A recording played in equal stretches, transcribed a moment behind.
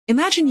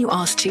Imagine you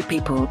ask two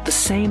people the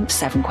same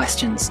 7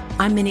 questions.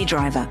 I'm Minnie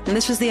Driver, and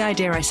this was the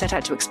idea I set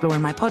out to explore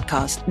in my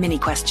podcast, Minnie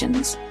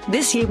Questions.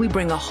 This year, we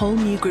bring a whole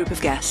new group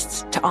of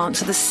guests to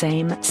answer the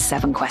same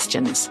 7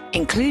 questions,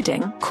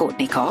 including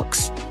Courtney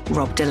Cox,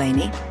 Rob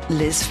Delaney,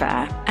 Liz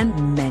Phair,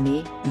 and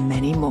many,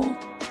 many more.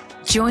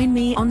 Join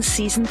me on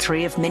Season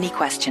 3 of Minnie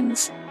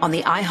Questions on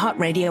the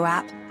iHeartRadio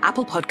app,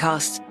 Apple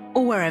Podcasts,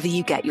 or wherever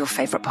you get your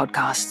favorite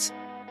podcasts.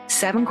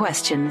 7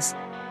 questions,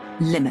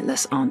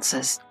 limitless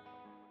answers.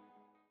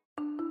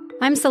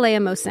 I'm Saleha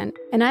Mohsin,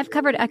 and I've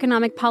covered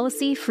economic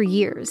policy for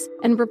years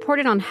and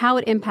reported on how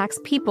it impacts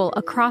people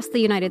across the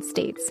United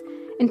States.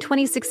 In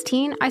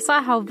 2016, I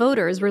saw how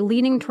voters were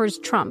leaning towards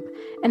Trump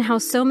and how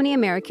so many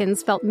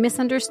Americans felt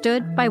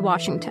misunderstood by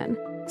Washington.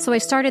 So I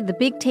started The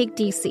Big Take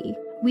DC.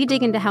 We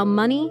dig into how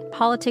money,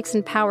 politics,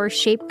 and power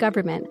shape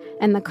government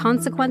and the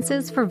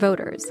consequences for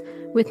voters.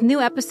 With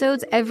new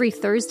episodes every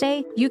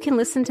Thursday, you can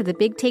listen to The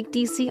Big Take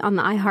DC on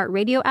the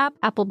iHeartRadio app,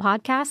 Apple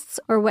Podcasts,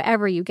 or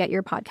wherever you get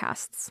your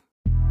podcasts.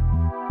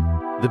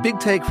 The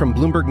Big Take from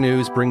Bloomberg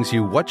News brings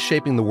you what's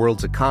shaping the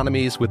world's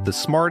economies with the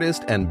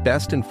smartest and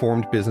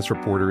best-informed business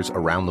reporters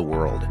around the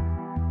world.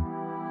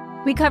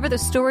 We cover the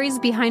stories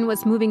behind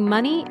what's moving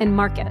money and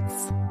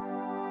markets,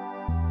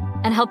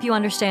 and help you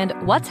understand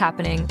what's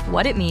happening,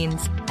 what it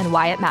means, and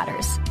why it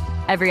matters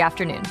every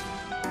afternoon.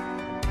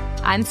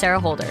 I'm Sarah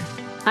Holder.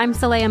 I'm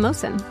Saleha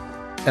Mohsin.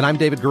 And I'm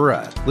David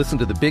Gura. Listen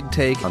to The Big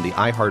Take on the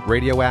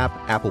iHeartRadio app,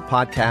 Apple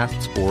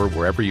Podcasts, or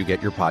wherever you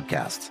get your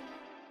podcasts.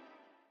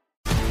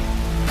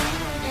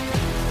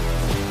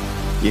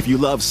 If you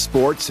love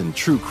sports and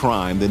true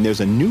crime, then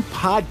there's a new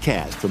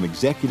podcast from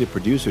executive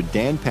producer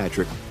Dan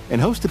Patrick and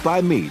hosted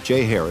by me,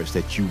 Jay Harris,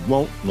 that you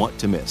won't want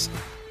to miss.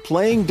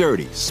 Playing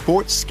Dirty: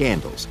 Sports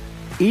Scandals.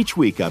 Each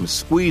week, I'm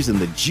squeezing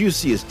the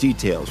juiciest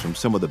details from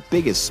some of the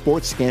biggest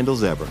sports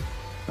scandals ever.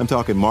 I'm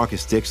talking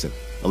Marcus Dixon,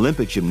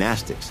 Olympic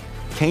gymnastics,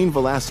 Cain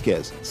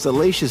Velasquez,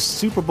 salacious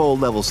Super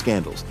Bowl-level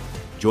scandals.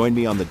 Join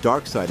me on the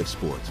dark side of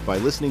sports by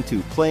listening to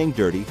Playing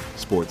Dirty: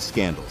 Sports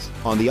Scandals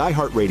on the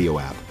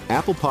iHeartRadio app,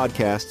 Apple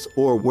Podcasts,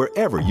 or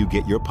wherever you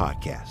get your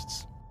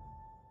podcasts.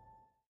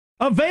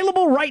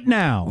 Available right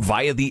now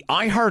via the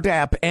iHeart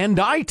app and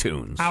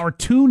iTunes. Our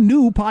 2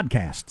 new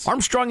podcasts.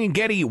 Armstrong and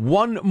Getty,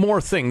 One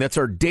More Thing. That's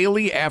our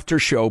daily after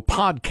show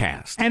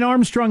podcast. And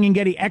Armstrong and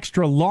Getty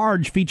Extra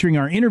Large, featuring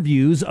our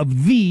interviews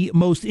of the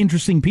most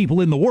interesting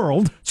people in the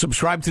world.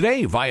 Subscribe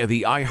today via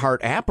the iHeart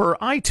app or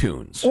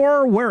iTunes.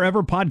 Or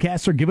wherever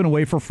podcasts are given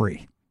away for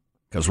free.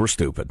 Because we're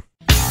stupid.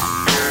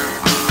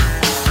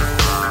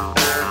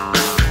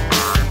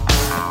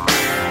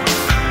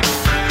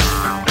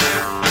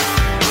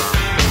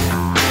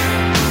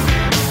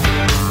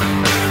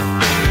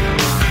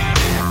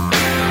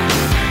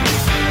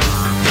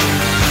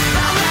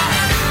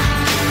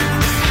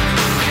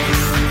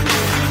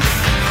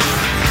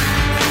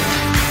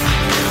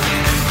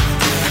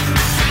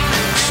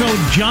 So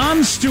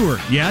Jon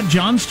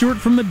Stewart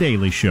from The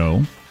Daily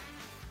Show.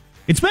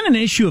 It's been an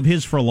issue of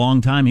his for a long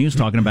time. He was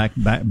talking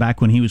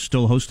back when he was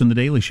still hosting The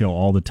Daily Show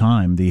all the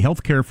time. The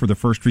health care for the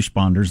first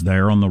responders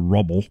there on the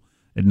rubble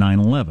at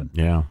 9/11.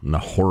 Yeah, and the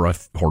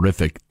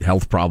horrific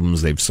health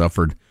problems they've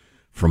suffered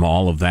from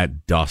all of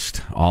that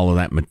dust, all of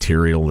that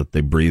material that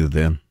they breathed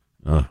in.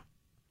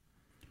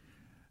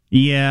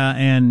 Yeah,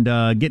 and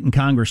getting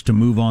Congress to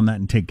move on that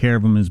and take care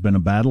of them has been a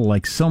battle,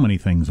 like so many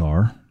things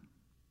are,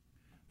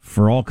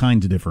 for all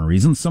kinds of different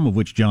reasons, some of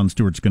which Jon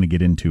Stewart's going to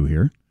get into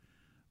here.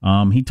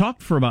 He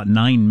talked for about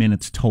 9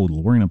 minutes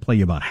total. We're going to play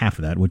you about half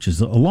of that, which is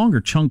a longer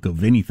chunk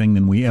of anything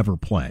than we ever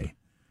play.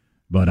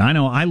 But I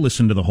know I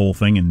listened to the whole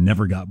thing and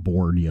never got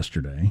bored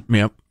yesterday.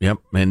 Yep.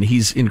 And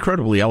he's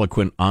incredibly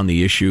eloquent on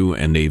the issue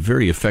and a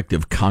very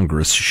effective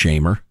Congress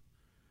shamer.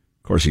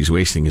 Of course, he's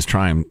wasting his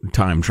time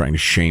trying to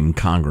shame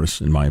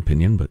Congress, in my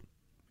opinion, but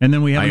and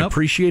then we have I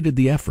appreciated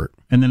the effort.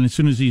 And then as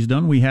soon as he's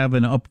done, we have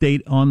an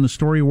update on the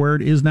story where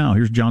it is now.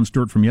 Here's Jon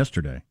Stewart from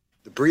yesterday.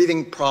 The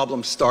breathing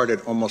problem started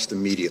almost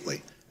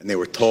immediately, and they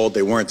were told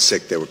they weren't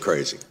sick, they were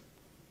crazy.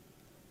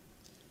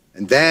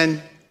 And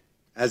then,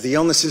 as the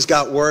illnesses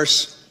got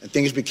worse and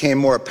things became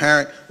more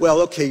apparent, well,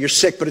 okay, you're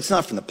sick, but it's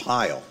not from the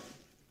pile.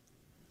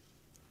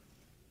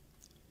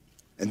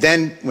 And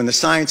then, when the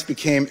science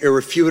became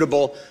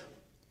irrefutable,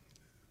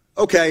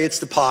 okay, it's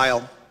the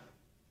pile.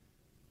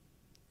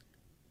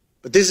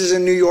 But this is a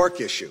New York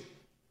issue.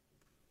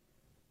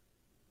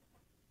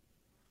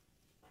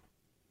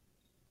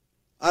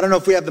 I don't know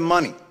if we have the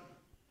money.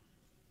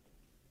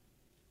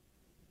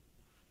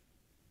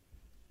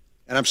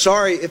 And I'm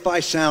sorry if I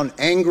sound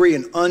angry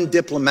and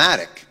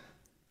undiplomatic,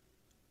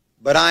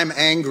 but I'm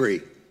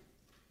angry.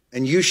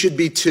 And you should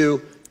be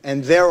too,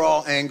 and they're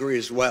all angry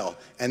as well.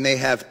 And they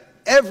have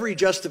every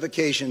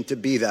justification to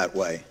be that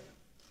way.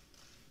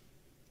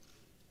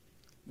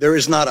 There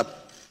is not a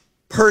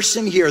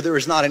person here, there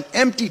is not an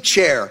empty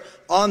chair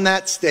on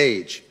that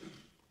stage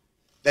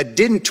that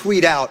didn't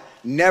tweet out,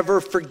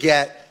 never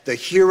forget the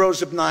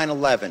heroes of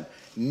 9/11.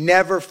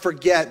 Never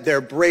forget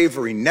their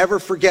bravery. Never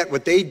forget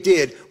what they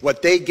did,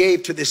 what they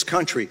gave to this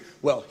country.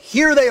 Well,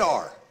 here they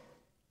are.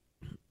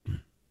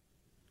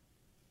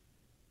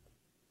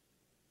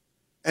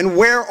 And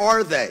where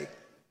are they?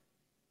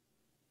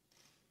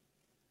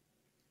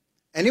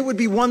 And it would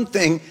be one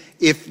thing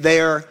if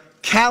their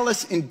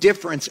callous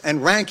indifference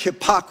and rank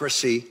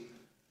hypocrisy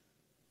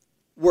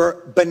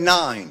were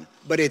benign,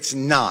 but it's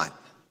not.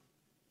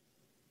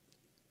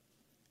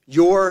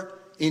 Your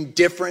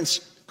indifference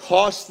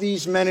costs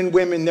these men and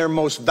women their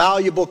most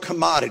valuable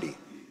commodity,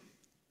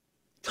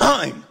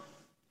 time.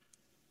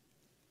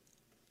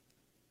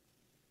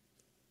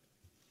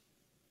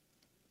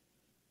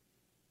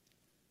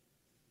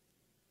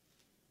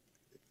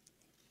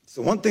 It's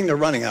the one thing they're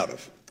running out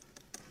of.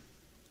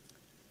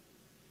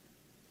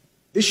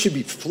 This should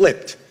be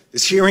flipped.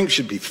 This hearing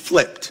should be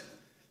flipped.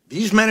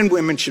 These men and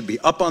women should be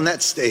up on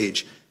that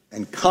stage,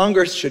 and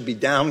Congress should be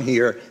down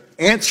here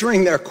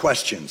answering their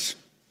questions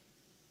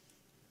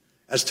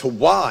as to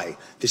why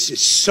this is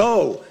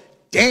so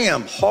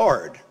damn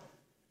hard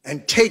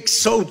and takes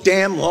so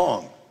damn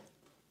long.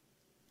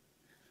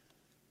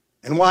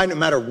 And why, no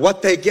matter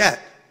what they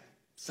get,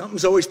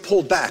 something's always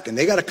pulled back, and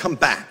they got to come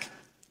back.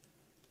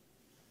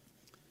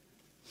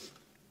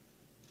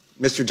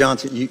 Mr.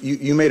 Johnson,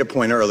 you made a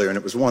point earlier, and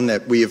it was one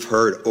that we have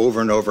heard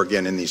over and over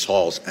again in these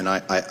halls, and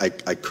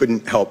I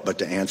couldn't help but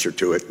to answer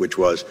to it, which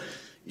was,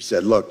 you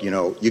said, look,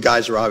 you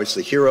guys are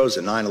obviously heroes,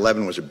 and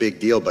 9/11 was a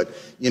big deal, but,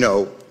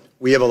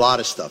 we have a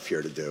lot of stuff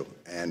here to do.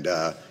 And,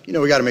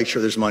 we got to make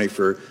sure there's money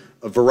for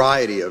a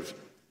variety of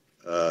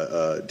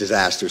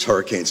disasters,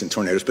 hurricanes and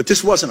tornadoes. But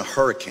this wasn't a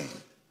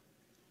hurricane,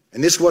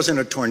 and this wasn't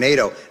a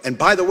tornado. And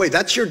by the way,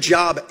 that's your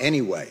job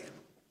anyway.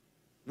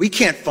 We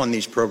can't fund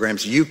these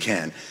programs. You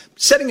can.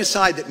 Setting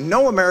aside that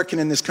no American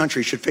in this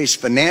country should face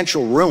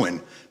financial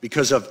ruin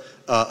because of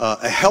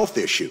a health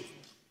issue.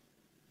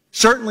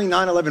 Certainly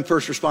 9/11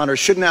 first responders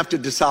shouldn't have to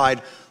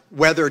decide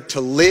whether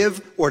to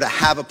live or to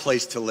have a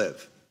place to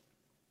live.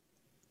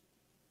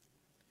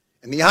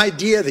 And the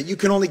idea that you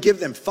can only give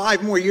them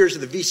 5 more years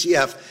of the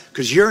VCF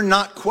because you're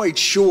not quite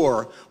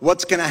sure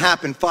what's going to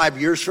happen 5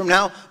 years from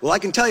now, well, I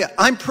can tell you,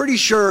 I'm pretty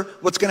sure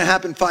what's going to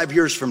happen 5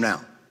 years from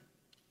now.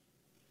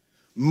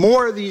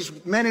 More of these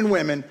men and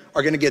women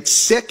are going to get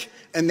sick,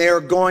 and they are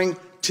going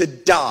to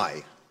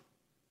die.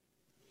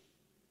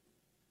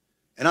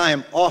 And I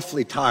am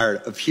awfully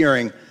tired of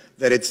hearing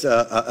that it's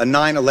a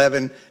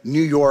 9/11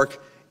 New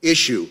York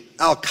issue.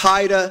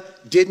 Al-Qaeda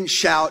didn't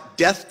shout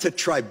death to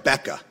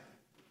Tribeca.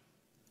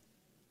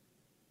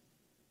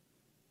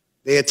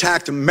 They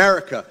attacked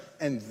America,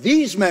 and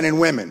these men and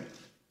women,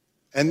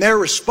 and their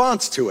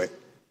response to it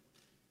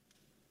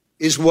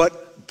is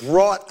what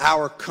brought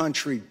our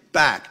country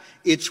back.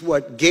 It's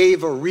what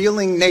gave a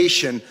reeling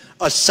nation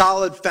a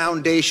solid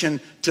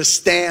foundation to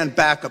stand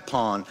back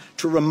upon,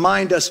 to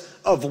remind us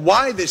of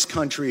why this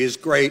country is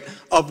great,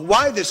 of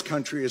why this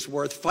country is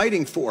worth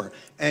fighting for.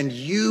 And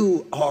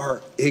you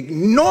are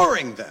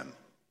ignoring them.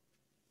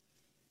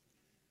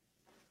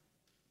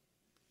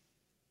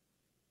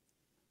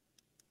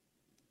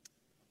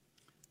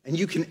 And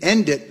you can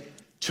end it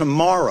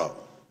tomorrow.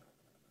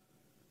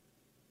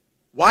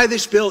 Why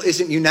this bill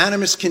isn't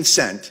unanimous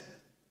consent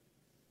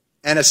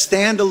and a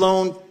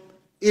standalone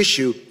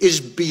issue is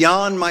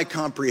beyond my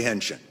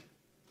comprehension.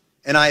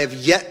 And I have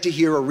yet to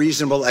hear a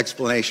reasonable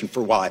explanation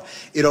for why.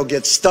 It'll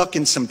get stuck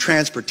in some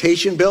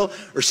transportation bill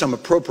or some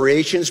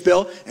appropriations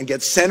bill and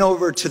get sent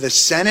over to the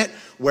Senate,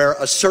 where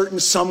a certain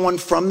someone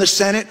from the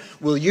Senate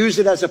will use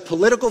it as a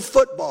political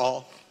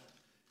football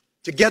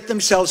to get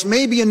themselves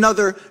maybe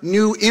another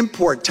new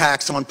import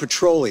tax on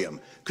petroleum,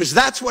 because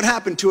that's what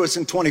happened to us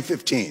in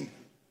 2015.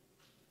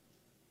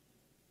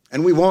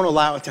 And we won't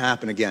allow it to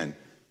happen again.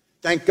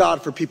 Thank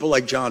God for people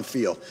like John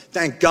Field.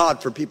 Thank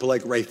God for people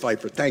like Ray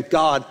Pfeiffer. Thank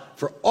God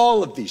for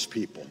all of these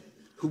people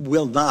who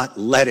will not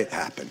let it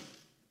happen.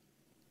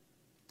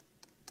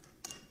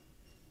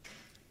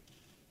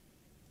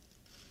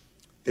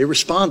 They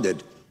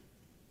responded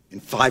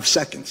in 5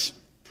 seconds.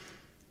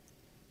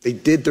 They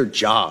did their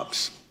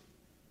jobs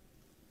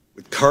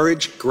with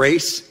courage,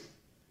 grace,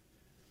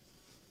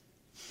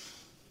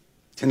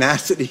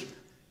 tenacity,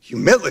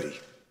 humility.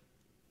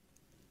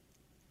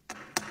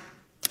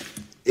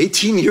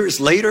 18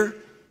 years later,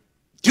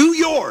 do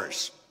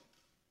yours.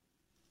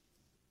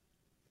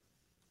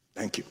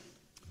 Thank you.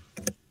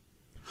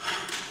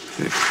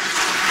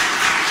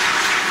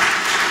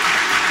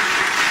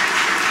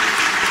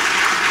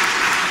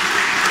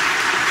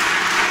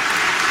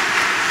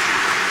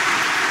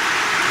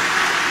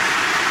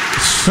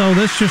 So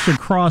this just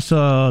across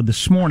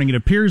this morning, it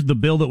appears the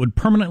bill that would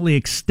permanently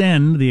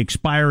extend the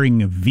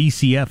expiring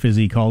VCF, as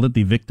he called it,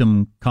 the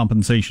Victim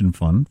Compensation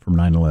Fund from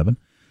 9/11,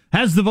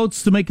 has the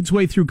votes to make its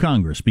way through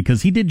Congress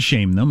because he did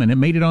shame them and it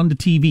made it onto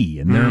TV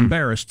and they're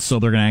embarrassed, so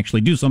they're going to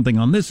actually do something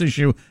on this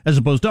issue as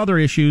opposed to other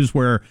issues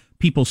where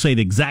people say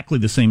exactly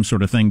the same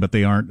sort of thing but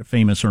they aren't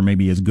famous or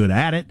maybe as good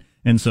at it,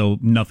 and so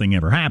nothing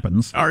ever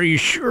happens. Are you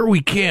sure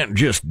we can't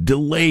just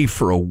delay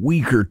for a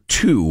week or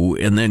two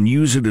and then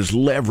use it as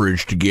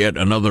leverage to get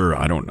another,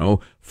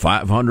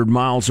 500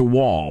 miles of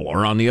wall,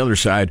 or on the other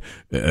side,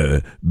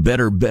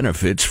 better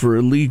benefits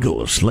for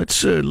illegals?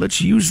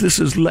 Let's use this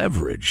as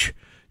leverage.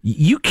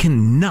 You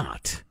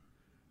cannot,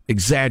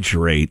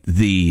 exaggerate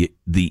the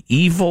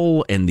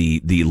evil and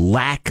the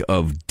lack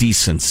of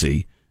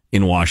decency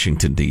in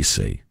Washington,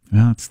 D.C.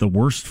 Yeah, it's the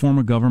worst form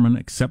of government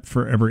except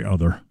for every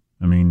other.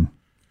 I mean,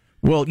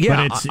 well,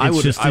 yeah, I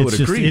would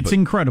agree. It's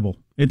incredible.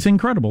 It's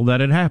incredible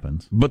that it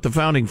happens. But the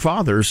founding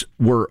fathers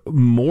were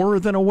more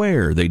than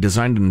aware. They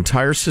designed an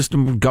entire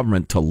system of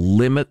government to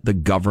limit the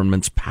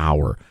government's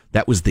power.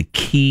 That was the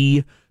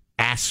key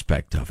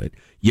aspect of it.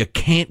 You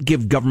can't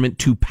give government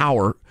too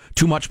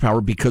much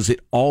power, because it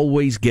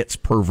always gets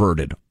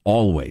perverted.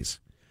 Always.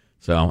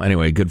 So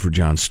anyway, good for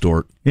Jon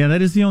Stewart. Yeah,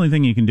 that is the only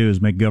thing you can do,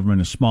 is make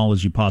government as small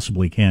as you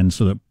possibly can,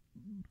 so that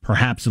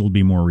perhaps it'll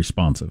be more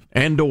responsive.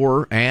 And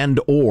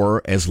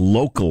or as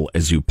local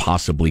as you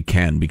possibly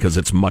can, because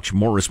it's much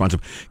more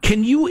responsive.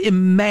 Can you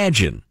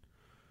imagine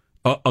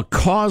a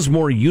cause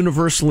more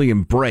universally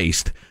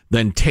embraced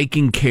than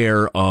taking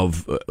care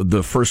of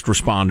the first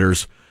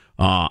responders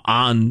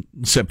on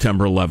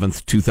September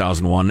 11th,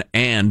 2001,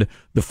 and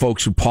the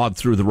folks who pawed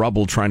through the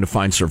rubble trying to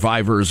find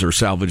survivors or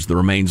salvage the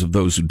remains of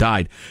those who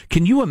died?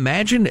 Can you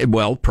imagine?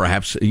 Well,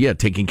 perhaps,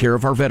 taking care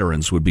of our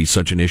veterans would be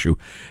such an issue.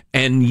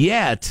 And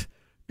yet,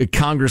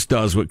 Congress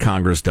does what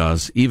Congress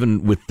does,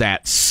 even with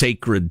that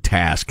sacred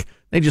task.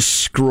 They just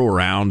screw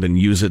around and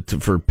use it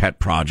for pet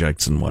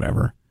projects and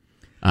whatever.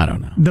 I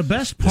don't know. The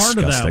best part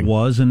of that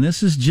was, and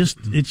this is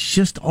it's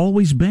just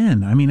always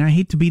been. I mean, I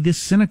hate to be this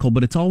cynical,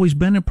 but it's always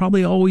been. It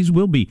probably always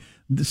will be.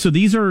 So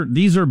these are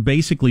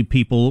basically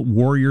people,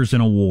 warriors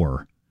in a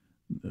war.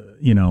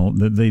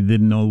 They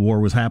didn't know war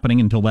was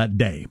happening until that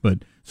day.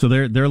 But so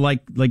they're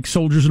like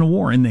soldiers in a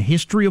war. And the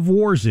history of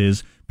wars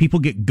is people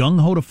get gung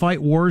ho to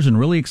fight wars and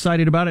really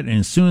excited about it, and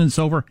as soon as it's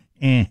over,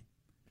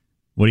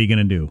 what are you going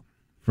to do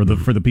for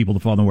the people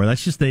that fall in the war?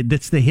 That's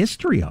the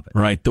history of it.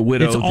 Right, the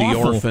widow, the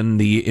orphan,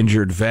 the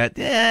injured vet.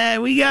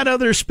 We got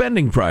other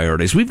spending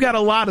priorities. We've got a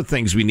lot of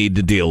things we need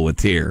to deal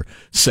with here,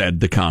 said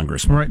the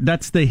congressman. Right,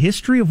 that's the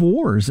history of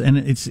wars, and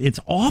it's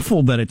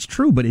awful that it's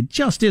true, but it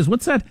just is.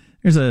 What's that?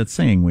 There's a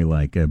saying we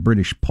like, a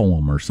British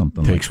poem or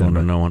something. Takes like that.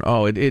 one to know one.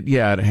 Oh, it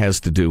has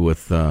to do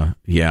with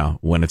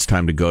when it's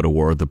time to go to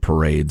war, the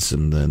parades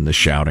and then the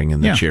shouting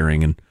and the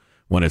cheering, and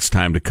when it's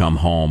time to come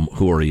home,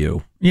 who are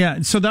you?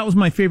 Yeah, so that was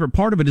my favorite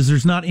part of it, is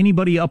there's not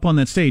anybody up on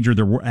that stage, or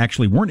there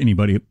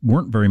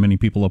weren't very many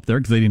people up there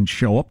because they didn't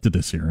show up to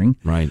this hearing.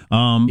 Right.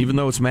 Even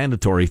though it's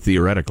mandatory,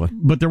 theoretically.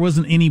 But there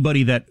wasn't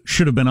anybody that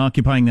should have been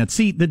occupying that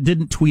seat that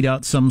didn't tweet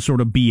out some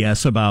sort of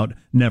BS about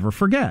never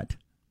forget.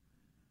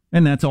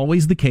 And that's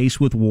always the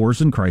case with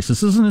wars and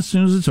crises. And as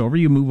soon as it's over,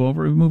 you move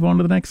on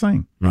to the next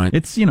thing. Right.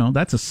 It's,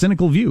 that's a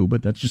cynical view,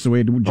 but that's just the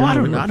way it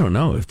generally works. I don't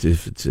know if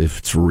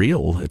it's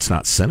real. It's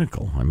not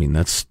cynical. I mean,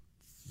 that's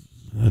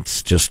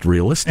just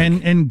realistic.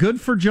 And good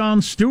for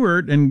Jon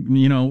Stewart, and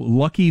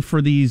lucky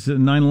for these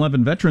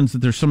 9/11 veterans that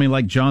there's somebody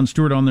like Jon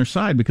Stewart on their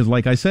side, because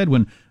like I said,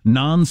 when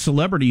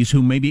non-celebrities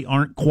who maybe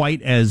aren't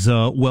quite as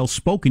well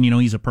spoken,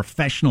 he's a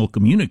professional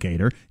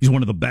communicator. He's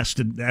one of the best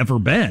to ever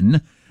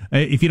been.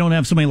 If you don't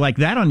have somebody like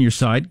that on your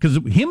side, because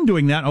him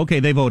doing that,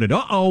 okay, they voted.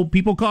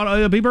 People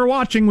are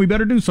watching. We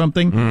better do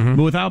something. Mm-hmm.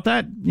 But without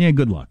that,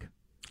 good luck.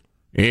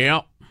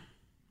 Yep.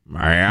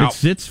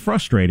 It's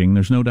frustrating.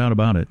 There's no doubt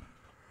about it.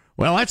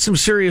 Well, that's some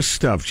serious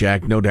stuff,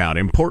 Jack, no doubt.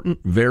 Important,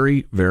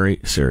 very,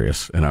 very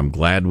serious, and I'm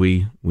glad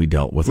we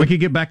dealt with it. We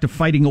could get back to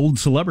fighting old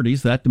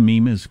celebrities. That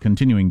meme is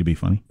continuing to be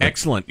funny.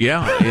 Excellent,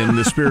 yeah. In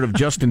the spirit of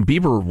Justin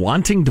Bieber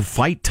wanting to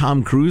fight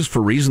Tom Cruise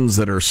for reasons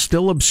that are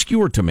still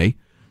obscure to me.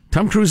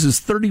 Tom Cruise is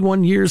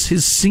 31 years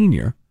his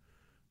senior.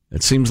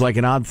 It seems like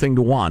an odd thing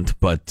to want,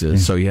 but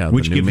so yeah.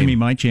 Which gives me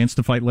my chance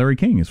to fight Larry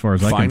King, as far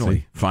as I can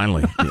see.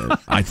 Finally. Yeah.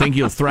 I think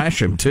you'll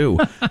thrash him, too,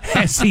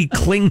 as he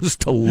clings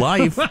to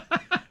life.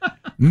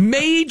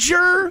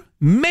 Major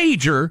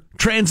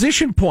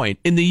transition point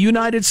in the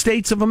United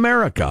States of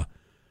America.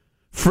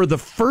 For the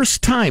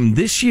first time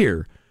this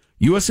year,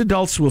 U.S.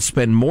 adults will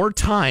spend more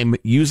time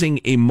using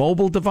a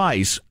mobile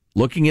device,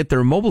 looking at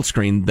their mobile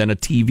screen, than a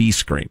TV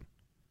screen.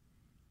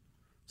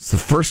 It's the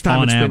first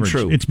time it's been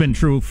true. It's been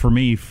true for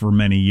me for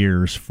many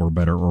years, for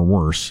better or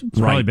worse. It's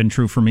probably been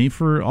true for me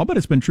I'll bet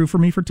it's been true for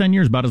me for 10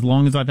 years, about as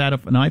long as I've had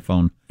an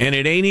iPhone. And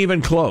it ain't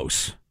even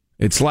close.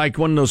 It's like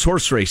one of those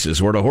horse races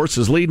where the horse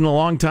is leading a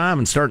long time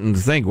and starting to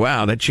think,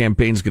 wow, that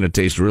champagne's going to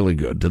taste really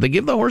good. Do they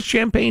give the horse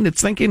champagne?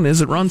 It's thinking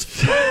as it runs.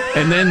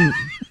 And then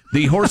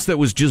the horse that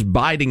was just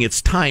biding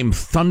its time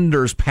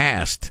thunders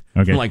past,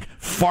 like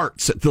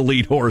farts at the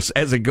lead horse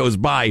as it goes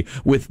by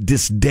with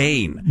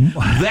disdain.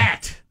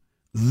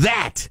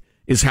 That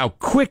is how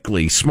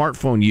quickly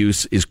smartphone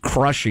use is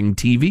crushing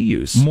TV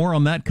use. More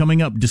on that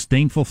coming up.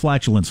 Disdainful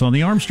flatulence on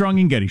the Armstrong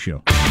and Getty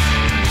Show.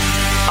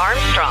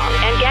 Armstrong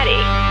and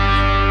Getty.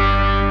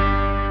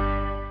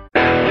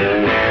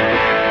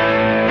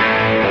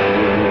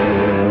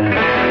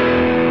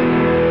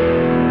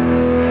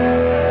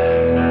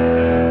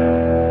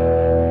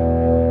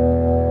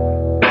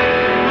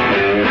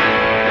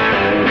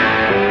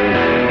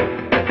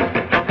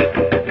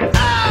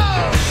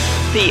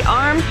 The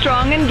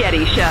Armstrong and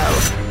Getty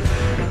Show.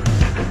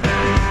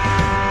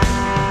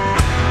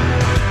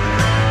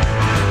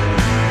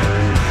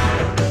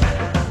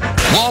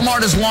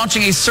 Walmart is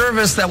launching a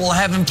service that will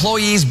have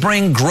employees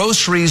bring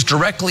groceries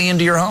directly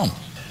into your home.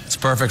 It's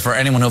perfect for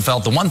anyone who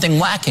felt the one thing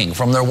lacking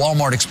from their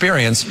Walmart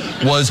experience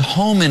was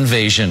home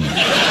invasion.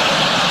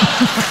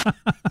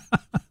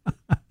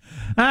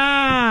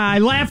 I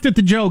laughed at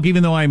the joke,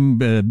 even though I'm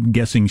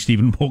guessing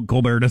Stephen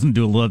Colbert doesn't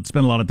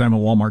spend a lot of time at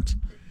Walmart's.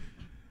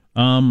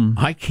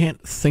 I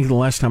can't think of the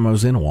last time I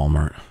was in a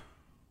Walmart.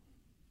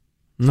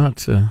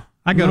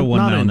 I go to one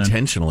now and then.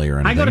 Intentionally or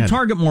anything. I go to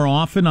Target more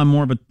often. I'm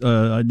more of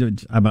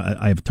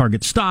I have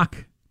Target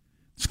stock.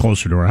 It's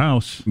closer to our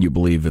house. You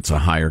believe it's a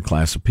higher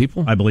class of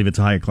people? I believe it's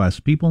a higher class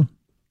of people.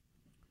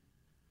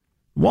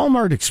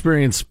 Walmart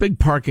experience, big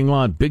parking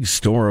lot, big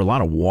store, a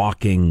lot of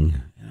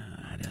walking.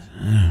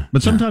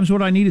 But sometimes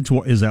what I need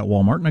is at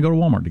Walmart, and I go to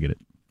Walmart to get it,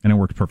 and it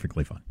worked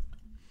perfectly fine.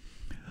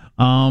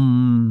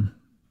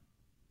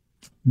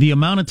 The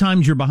amount of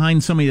times you're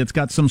behind somebody that's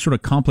got some sort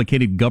of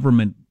complicated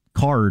government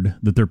card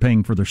that they're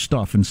paying for their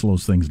stuff and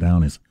slows things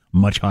down is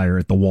much higher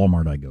at the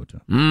Walmart I go to.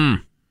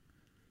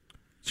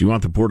 So you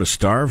want the poor to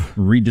starve?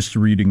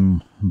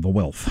 Redistributing the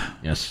wealth.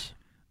 Yes.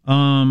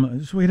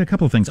 So we had a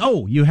couple of things.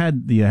 Oh, you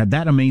had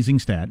that amazing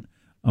stat.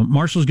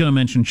 Marshall's going to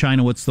mention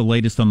China. What's the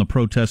latest on the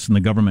protests and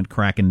the government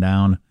cracking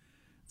down?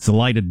 It's the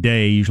light of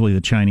day. Usually the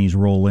Chinese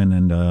roll in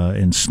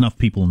and snuff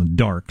people in the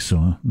dark. So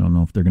I don't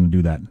know if they're going to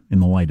do that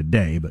in the light of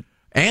day. But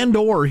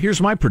here's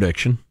my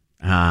prediction.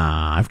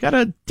 I've got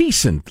a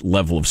decent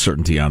level of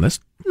certainty on this.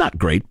 Not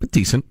great, but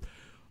decent.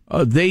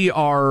 They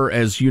are,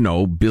 as you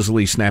know,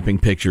 busily snapping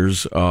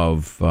pictures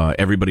of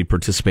everybody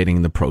participating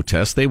in the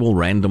protest. They will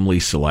randomly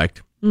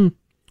select 10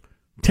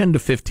 to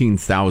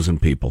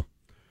 15,000 people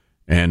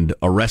and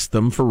arrest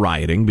them for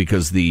rioting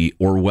because the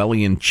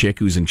Orwellian chick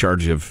who's in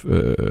charge of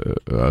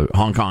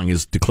Hong Kong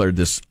has declared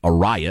this a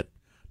riot,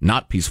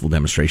 not peaceful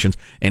demonstrations,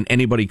 and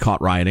anybody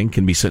caught rioting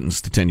can be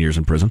sentenced to 10 years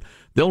in prison.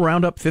 They'll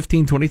round up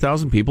 15,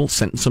 20,000 people,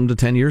 sentence them to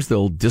 10 years,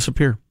 they'll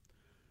disappear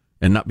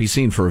and not be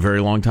seen for a very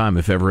long time,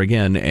 if ever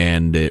again,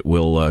 and it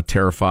will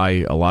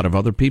terrify a lot of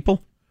other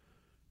people,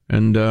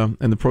 and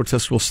the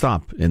protests will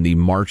stop, and the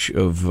march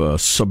of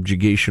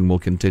subjugation will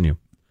continue.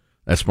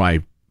 That's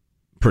my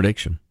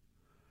prediction.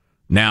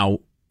 Now,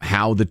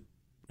 how the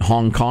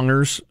Hong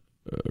Kongers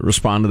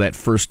respond to that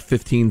first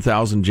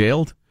 15,000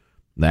 jailed,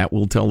 that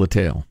will tell the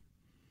tale.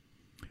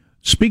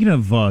 Speaking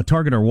of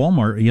Target or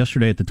Walmart,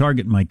 yesterday at the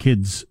Target, my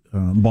kids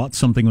bought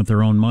something with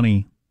their own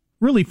money,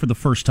 really for the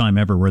first time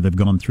ever, where they've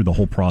gone through the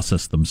whole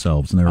process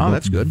themselves, and they were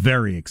that's good.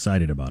 Very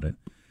excited about it.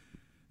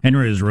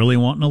 Henry was really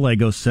wanting a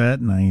Lego set,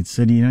 and I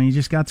said, you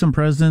just got some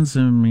presents,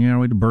 and we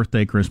had a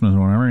birthday, Christmas, or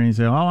whatever, and he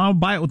said, I'll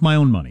buy it with my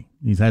own money.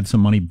 He's had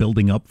some money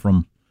building up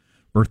from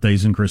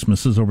birthdays and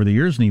Christmases over the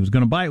years, and he was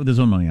going to buy it with his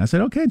own money. I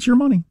said, okay, it's your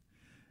money.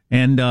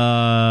 And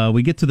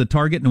we get to the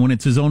Target, and when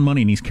it's his own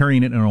money, and he's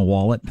carrying it in a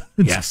wallet,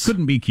 yes,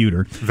 couldn't be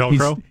cuter.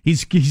 Velcro.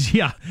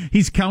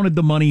 He's counted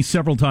the money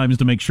several times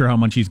to make sure how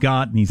much he's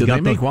got, and Do they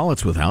make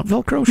wallets without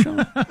Velcro,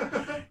 Sean?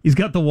 He's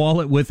got the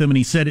wallet with him, and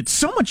he said it's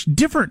so much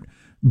different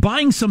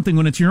buying something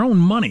when it's your own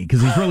money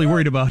because he's really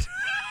worried about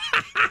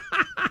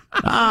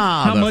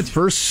how much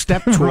first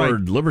step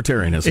toward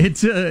libertarianism.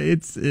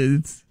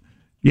 It's.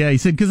 Yeah, he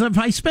said, because if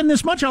I spend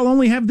this much, I'll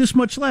only have this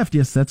much left.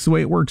 Yes, that's the way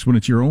it works when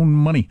it's your own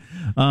money.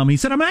 He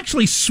said, I'm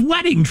actually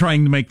sweating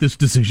trying to make this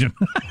decision.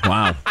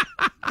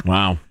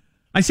 Wow.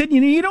 I said,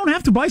 you don't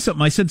have to buy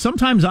something. I said,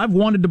 sometimes I've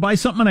wanted to buy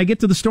something, and I get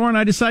to the store, and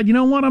I decide, you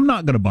know what, I'm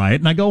not going to buy it,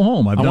 and I go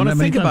home. I want to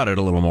think about it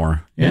a little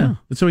more. Yeah.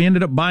 So he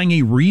ended up buying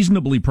a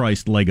reasonably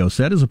priced Lego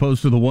set, as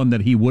opposed to the one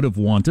that he would have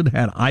wanted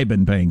had I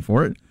been paying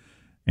for it.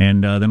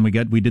 And then we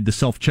did the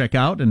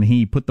self-checkout, and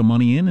he put the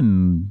money in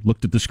and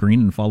looked at the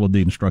screen and followed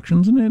the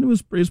instructions, and it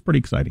was pretty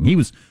exciting. He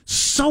was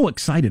so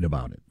excited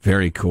about it.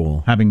 Very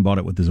cool. Having bought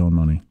it with his own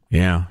money.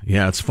 Yeah,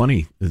 it's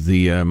funny. My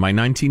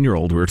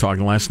 19-year-old, we were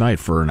talking last night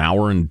for an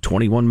hour and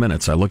 21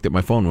 minutes. I looked at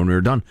my phone when we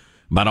were done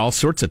about all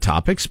sorts of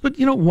topics, but,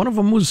 one of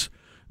them was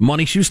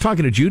money. She was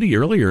talking to Judy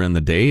earlier in the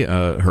day,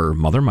 her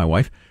mother, my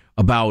wife,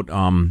 about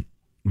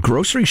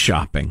grocery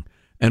shopping,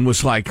 and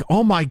was like,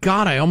 oh, my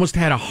God, I almost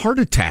had a heart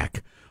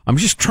attack. I'm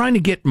just trying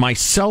to get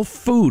myself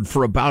food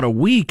for about a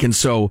week, and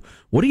so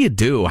what do you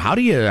do? How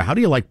do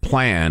you like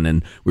plan?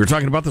 And we were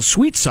talking about the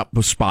sweet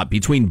spot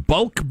between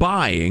bulk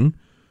buying,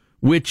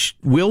 which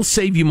will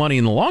save you money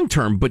in the long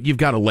term, but you've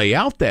got to lay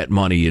out that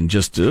money and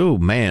just, oh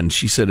man,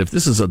 she said, if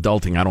this is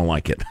adulting, I don't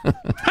like it.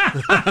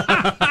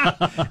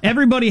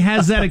 Everybody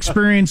has that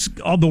experience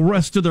all the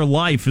rest of their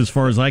life, as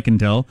far as I can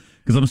tell,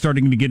 because I'm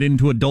starting to get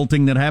into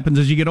adulting that happens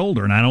as you get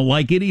older, and I don't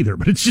like it either,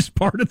 but it's just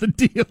part of the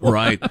deal.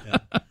 Right.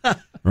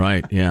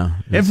 Right, yeah.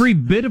 Every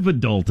bit of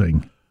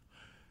adulting.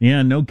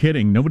 Yeah, no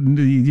kidding.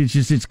 Nobody,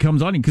 it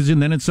comes on you, because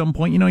then at some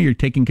point, you're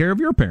taking care of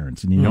your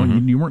parents, and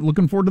you weren't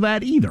looking forward to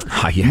that either.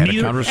 I had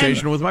a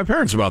conversation with my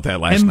parents about that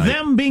last night. And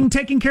them being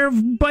taken care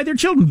of by their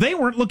children, they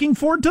weren't looking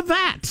forward to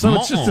that. So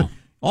it's just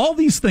All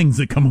these things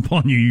that come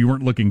upon you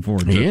weren't looking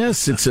forward to.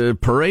 Yes, it's a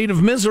parade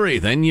of misery.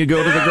 Then you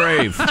go to the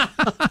grave.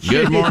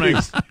 Good morning.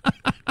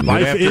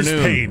 Life is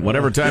pain.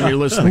 Whatever time you're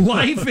listening.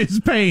 Life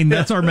is pain.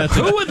 That's our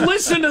message. Who would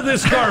listen to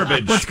this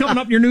garbage? What's coming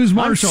up in your news,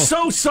 Marshall? I'm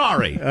so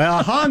sorry.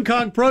 Hong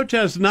Kong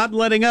protests not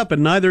letting up,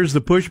 and neither is the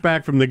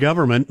pushback from the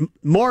government.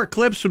 More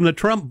clips from the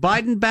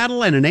Trump-Biden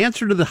battle and an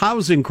answer to the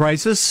housing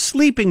crisis,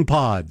 sleeping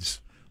pods.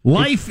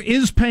 Life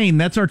is pain.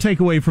 That's our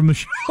takeaway from the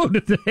show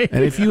today.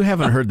 And if you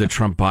haven't heard the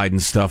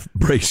Trump-Biden stuff,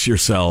 brace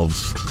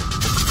yourselves.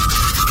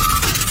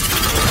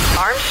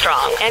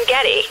 Armstrong and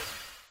Getty.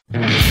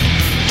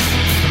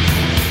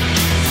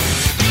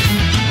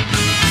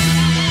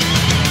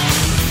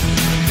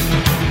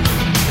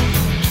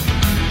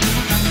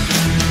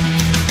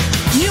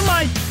 You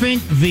might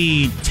think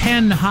the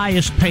 10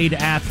 highest paid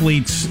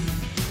athletes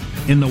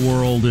in the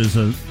world is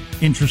a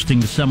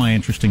interesting to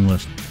semi-interesting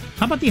list.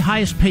 How about the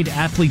highest paid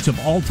athletes of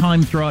all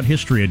time throughout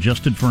history,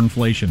 adjusted for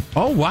inflation?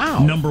 Oh, wow.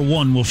 Number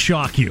one will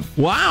shock you.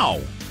 Wow.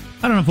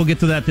 I don't know if we'll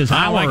get to that this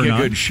hour. I like or a not,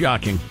 good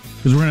shocking.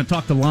 because we're going to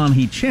talk to Lan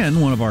He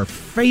Chen, one of our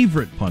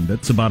favorite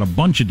pundits, about a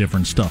bunch of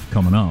different stuff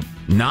coming up.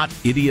 Not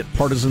idiot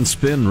partisan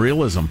spin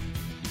realism.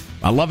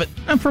 I love it.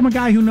 And from a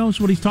guy who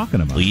knows what he's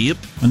talking about. Yep.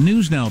 On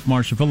News Now with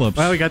Marsha Phillips.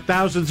 Well, we got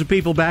thousands of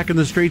people back in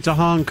the streets of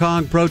Hong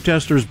Kong,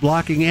 protesters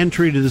blocking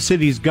entry to the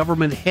city's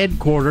government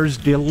headquarters,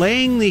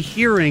 delaying the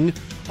hearing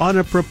on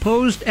a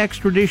proposed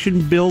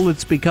extradition bill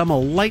that's become a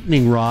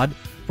lightning rod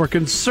for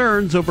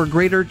concerns over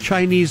greater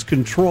Chinese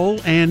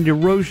control and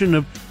erosion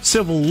of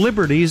civil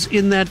liberties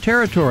in that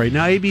territory.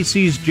 Now,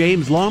 ABC's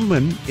James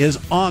Longman is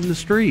on the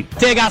street.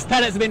 Tear gas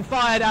pellets have been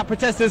fired at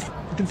protesters.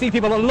 You can see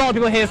a lot of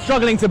people here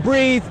struggling to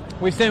breathe.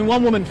 We've seen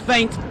one woman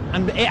faint,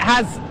 and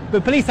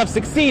the police have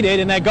succeeded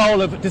in their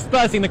goal of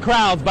dispersing the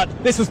crowds,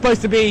 but this was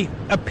supposed to be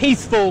a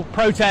peaceful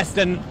protest,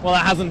 and, well,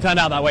 that hasn't turned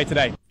out that way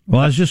today.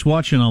 Well, I was just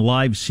watching a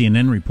live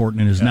CNN report,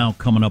 and it is now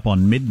coming up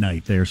on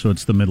midnight there, so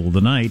it's the middle of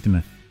the night,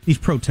 and these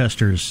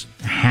protesters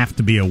have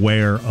to be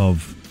aware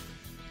of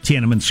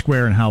Tiananmen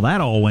Square and how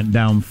that all went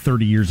down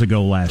 30 years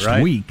ago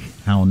last week,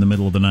 how in the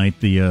middle of the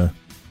night the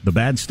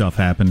bad stuff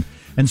happened.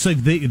 And so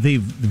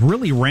they've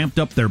really ramped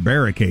up their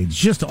barricades,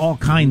 just all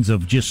kinds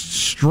of just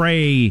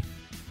stray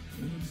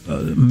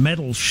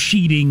metal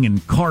sheeting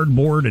and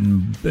cardboard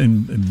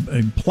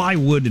and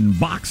plywood and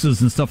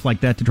boxes and stuff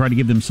like that to try to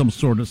give them some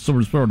sort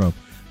of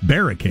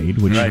barricade,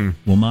 which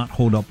will not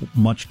hold up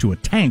much to a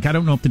tank. I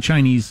don't know if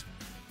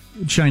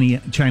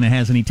China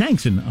has any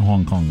tanks in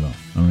Hong Kong, though.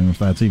 I don't know if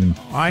that's even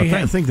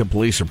I think the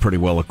police are pretty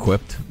well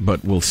equipped,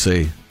 but we'll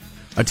see.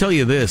 I tell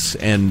you this,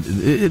 and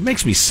it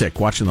makes me sick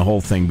watching the whole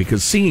thing,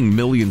 because seeing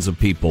millions of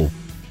people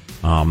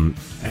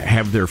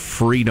have their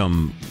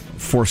freedom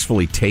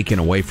forcefully taken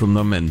away from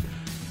them and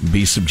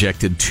be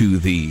subjected to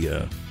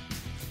the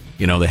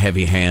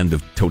heavy hand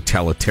of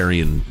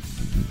totalitarian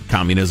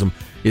communism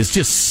is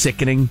just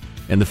sickening,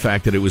 and the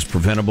fact that it was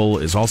preventable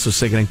is also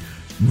sickening.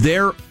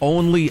 Their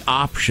only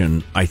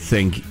option, I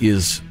think,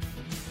 is,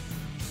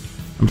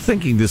 I'm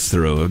thinking this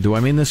through. Do I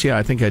mean this? Yeah,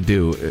 I think I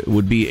do. It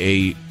would be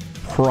a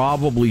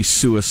probably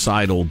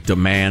suicidal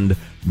demand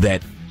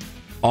that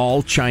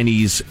all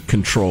Chinese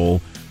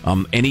control,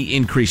 any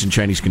increase in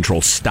Chinese control,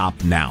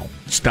 stop now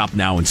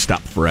and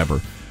stop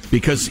forever,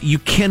 because you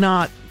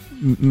cannot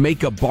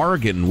make a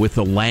bargain with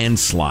a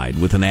landslide,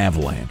 with an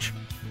avalanche.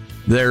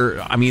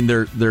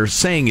 They're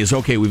saying is,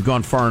 okay, we've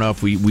gone far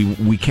enough,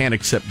 we can't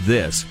accept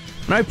this.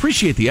 And I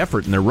appreciate the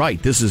effort, and they're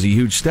right, this is a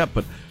huge step,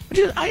 but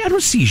I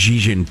don't see Xi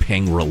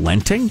Jinping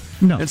relenting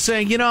and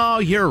saying,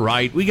 you're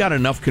right, we got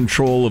enough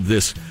control of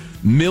this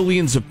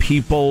millions of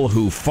people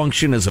who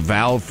function as a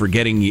valve for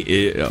getting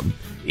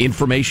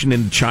information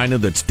into China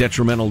that's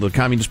detrimental to the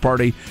Communist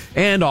Party,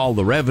 and all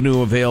the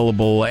revenue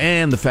available,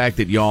 and the fact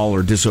that y'all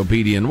are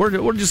disobedient.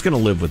 We're just going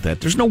to live with that.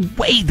 There's no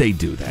way they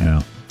do that.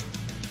 No.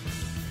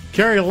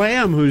 Carrie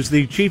Lam, who's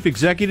the chief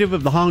executive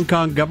of the Hong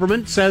Kong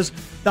government, says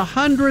the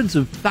hundreds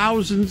of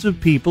thousands of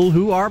people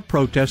who are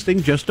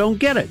protesting just don't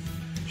get it.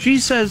 She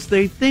says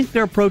they think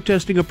they're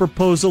protesting a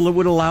proposal that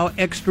would allow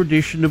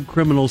extradition of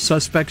criminal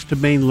suspects to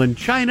mainland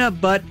China,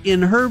 but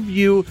in her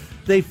view,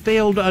 they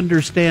fail to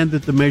understand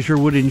that the measure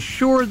would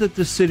ensure that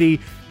the city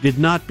did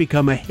not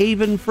become a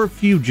haven for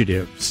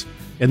fugitives,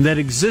 and that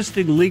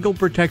existing legal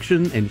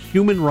protection and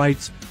human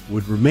rights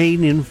would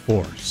remain in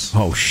force.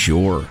 Oh,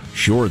 sure.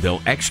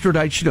 They'll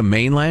extradite you to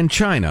mainland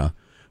China,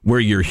 where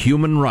your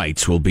human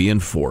rights will be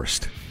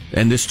enforced.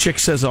 And this chick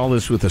says all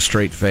this with a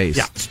straight face.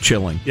 Yeah. It's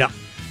chilling. Yeah.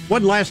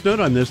 One last note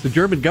on this. The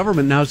German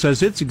government now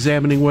says it's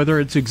examining whether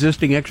its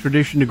existing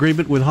extradition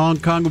agreement with Hong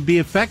Kong would be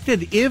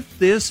affected if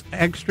this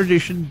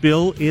extradition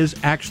bill is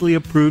actually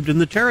approved in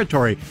the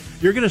territory.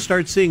 You're going to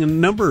start seeing a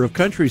number of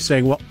countries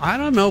saying, well, I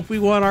don't know if we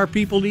want our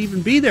people to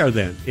even be there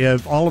then,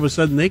 if all of a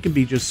sudden they can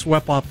be just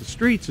swept off the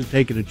streets and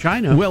taken to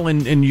China. Well,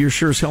 and you're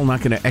sure as hell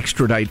not going to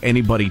extradite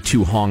anybody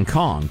to Hong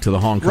Kong, to the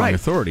Hong Kong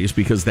authorities,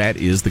 because that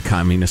is the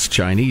communist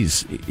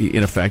Chinese,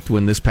 in effect,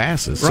 when this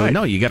passes. So,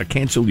 no, you got to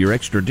cancel your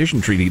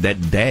extradition treaty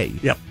that day.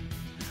 Yep.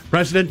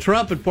 President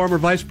Trump and former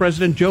Vice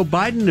President Joe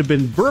Biden have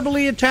been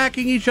verbally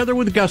attacking each other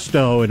with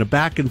gusto in a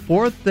back and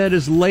forth that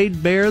has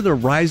laid bare the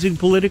rising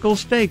political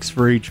stakes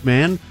for each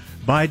man.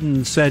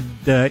 Biden said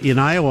in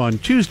Iowa on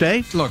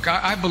Tuesday, "Look,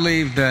 I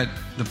believe that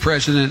the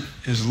president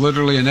is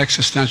literally an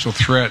existential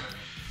threat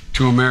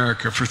to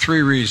America for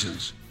three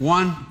reasons.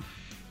 One,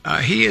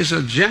 he is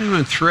a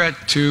genuine threat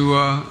to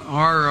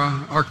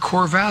our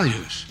core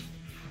values.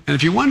 And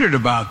if you wondered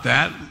about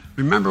that,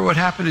 remember what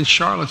happened in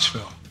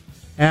Charlottesville."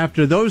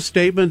 After those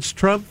statements,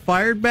 Trump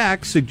fired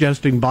back,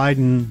 suggesting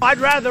Biden. I'd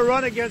rather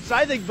run against,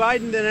 I think,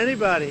 Biden than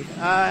anybody.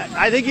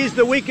 I think he's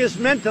the weakest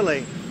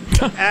mentally.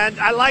 And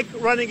I like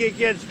running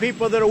against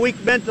people that are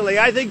weak mentally.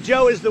 I think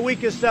Joe is the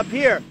weakest up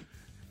here.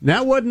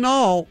 That wasn't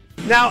all.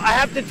 Now, I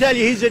have to tell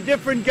you, he's a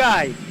different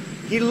guy.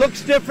 He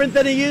looks different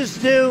than he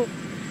used to.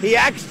 He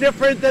acts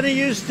different than he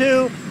used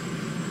to.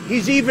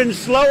 He's even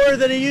slower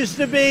than he used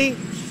to be.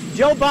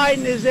 Joe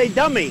Biden is a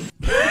dummy.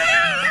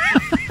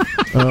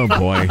 Oh,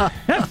 boy.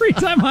 Every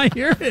time I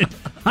hear it,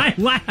 I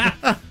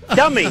laugh.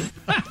 Dummy.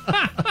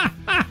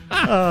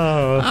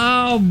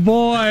 Oh,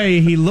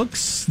 boy. He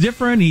looks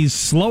different. He's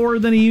slower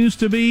than he used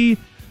to be.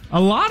 A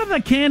lot of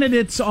the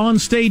candidates on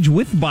stage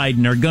with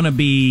Biden are going to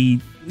be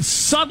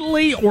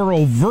subtly or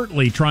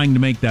overtly trying to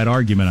make that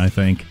argument, I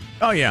think.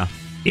 Oh, yeah.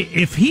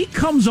 If he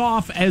comes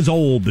off as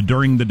old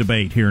during the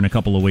debate here in a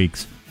couple of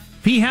weeks,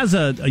 if he has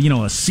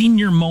a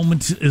senior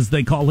moment, as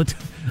they call it,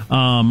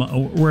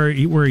 where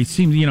he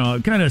seems,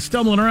 kind of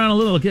stumbling around a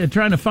little,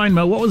 trying to find,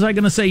 what was I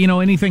going to say,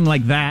 anything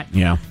like that.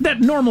 Yeah.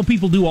 That normal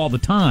people do all the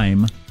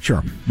time.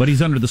 Sure. But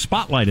he's under the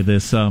spotlight of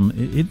this.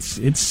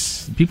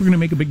 It's people are going to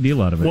make a big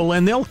deal out of it. Well,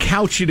 and they'll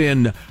couch it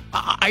in.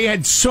 I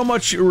had so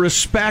much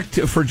respect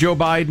for Joe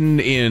Biden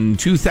in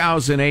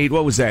 2008.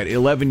 What was that?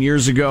 11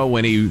 years ago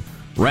when he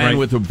ran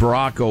with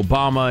Barack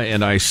Obama,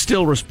 and I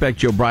still respect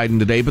Joe Biden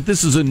today. But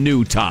this is a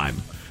new time.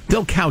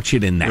 They'll couch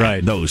it in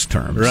those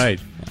terms. Right.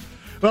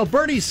 Well,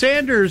 Bernie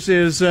Sanders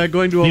is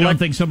going to elect... You don't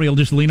think somebody will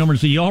just lean over and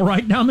say, "You all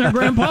right down there,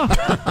 Grandpa?"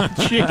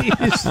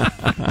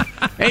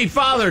 Jeez. Hey,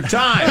 Father,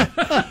 time.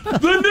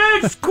 The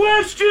next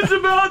question's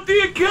about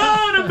the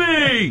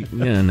economy.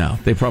 Yeah, no,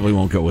 they probably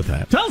won't go with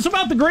that. Tell us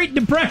about the Great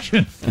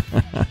Depression.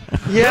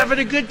 You having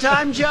a good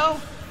time, Joe?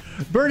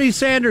 Bernie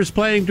Sanders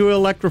planning to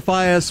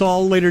electrify us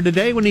all later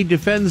today when he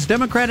defends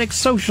democratic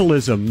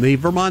socialism. The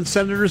Vermont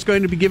senator is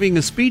going to be giving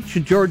a speech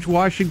at George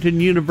Washington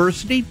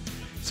University.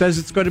 Says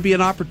it's going to be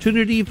an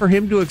opportunity for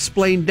him to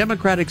explain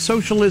democratic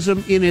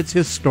socialism in its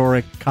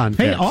historic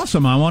context. Hey,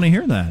 awesome. I want to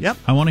hear that. Yep.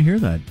 I want to hear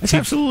that. It's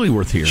absolutely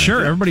worth hearing.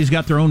 Sure, everybody's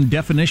got their own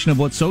definition of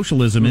what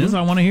socialism is.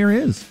 I want to hear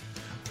his.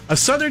 A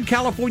Southern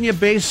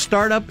California-based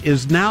startup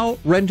is now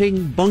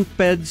renting bunk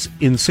beds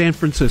in San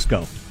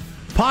Francisco.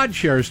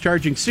 Podshare is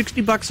charging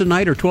 $60 a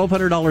night or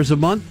 $1,200 a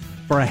month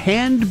for a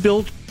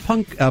hand-built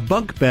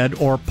bunk bed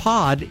or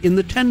pod in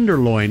the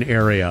Tenderloin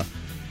area.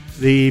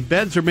 The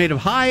beds are made of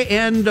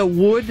high-end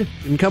wood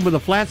and come with a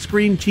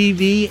flat-screen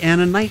TV and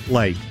a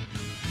nightlight.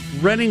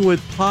 Renting with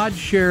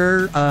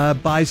Podshare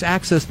buys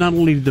access not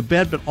only to the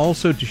bed but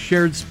also to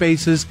shared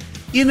spaces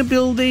in a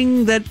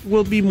building that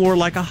will be more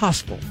like a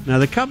hostel. Now,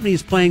 the company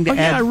is planning to add...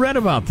 Yeah, I read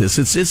about this.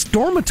 It's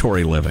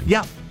dormitory living.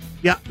 Yeah.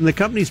 Yeah, and the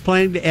company's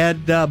planning to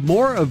add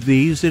more of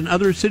these in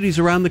other cities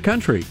around the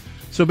country.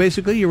 So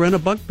basically, you rent a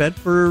bunk bed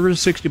for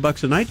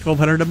 $60 a night,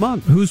 $1,200 a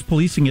month. Who's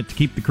policing it to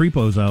keep the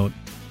creepos out?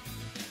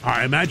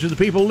 I imagine the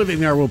people living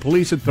there will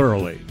police it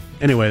thoroughly.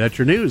 Anyway, that's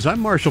your news. I'm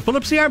Marshall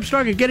Phillips, the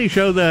Armstrong and Getty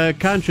Show, the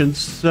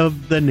conscience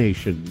of the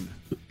nation.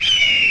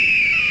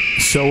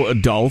 So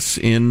adults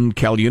in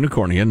Cal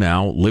Unicornia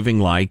now living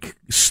like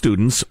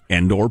students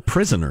and or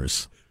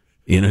prisoners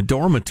in a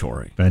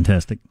dormitory.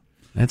 Fantastic.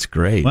 That's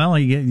great. Well,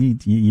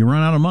 you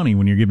run out of money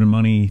when you're giving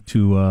money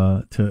to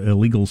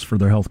illegals for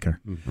their health care.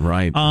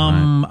 Right.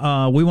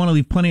 We want to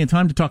leave plenty of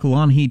time to talk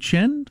Lan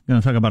He-Chen. Going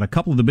to talk about a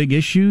couple of the big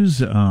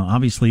issues.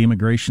 Obviously,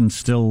 immigration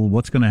still,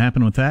 what's going to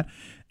happen with that,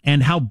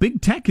 and how big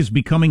tech is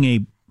becoming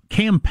a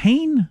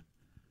campaign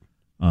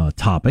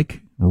topic,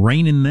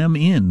 reining them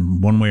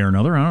in one way or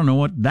another. I don't know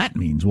what that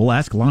means. We'll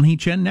ask Lan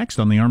He-Chen next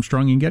on the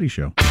Armstrong and Getty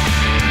Show.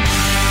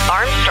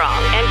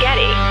 Armstrong and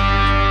Getty.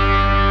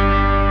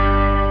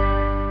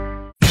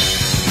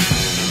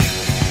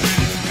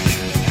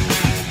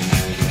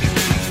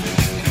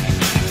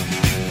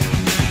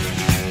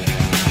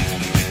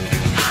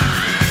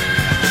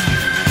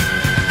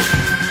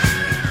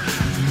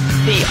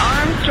 The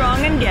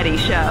Armstrong and Getty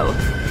Show.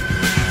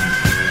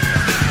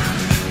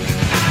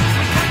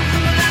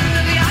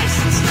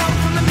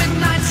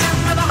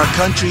 Our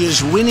country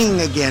is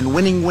winning again,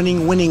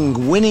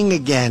 winning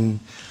again.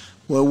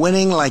 We're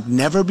winning like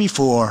never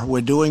before. We're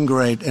doing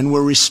great, and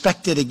we're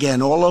respected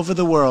again. All over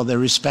the world, they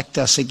respect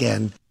us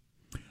again.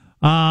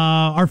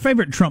 Our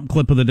favorite Trump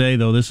clip of the day,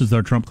 though, this is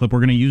our Trump clip. We're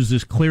going to use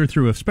this clear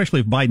through, especially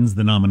if Biden's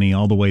the nominee,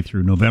 all the way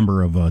through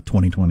November of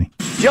 2020.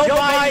 Joe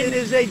Biden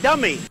is a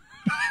dummy.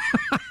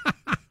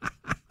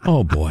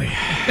 Oh, boy.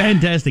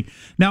 Fantastic.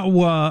 Now,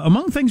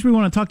 among things we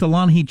want to talk to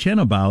Lan He-Chen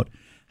about,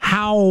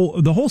 how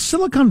the whole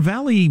Silicon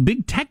Valley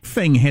big tech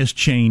thing has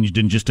changed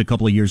in just a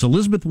couple of years.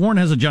 Elizabeth Warren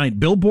has a giant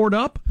billboard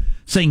up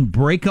saying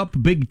break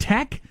up big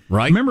tech.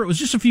 Right. Remember, it was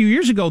just a few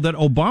years ago that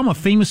Obama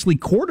famously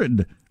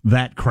courted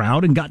that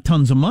crowd and got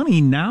tons of money.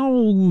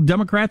 Now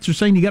Democrats are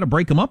saying you got to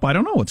break them up. I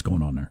don't know what's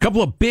going on there. A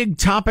couple of big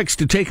topics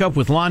to take up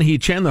with Lan He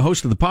Chen, the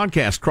host of the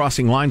podcast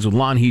Crossing Lines with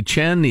Lan He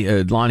Chen.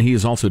 Lan He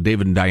is also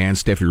David and Diane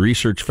Steffi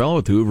Research Fellow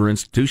at the Hoover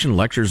Institution,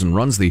 lectures and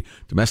runs the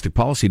Domestic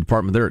Policy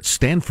Department there at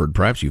Stanford.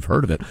 Perhaps you've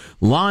heard of it.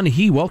 Lan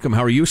He, welcome.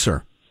 How are you,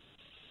 sir?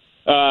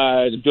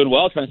 Doing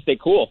well, trying to stay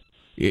cool.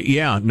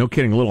 Yeah, no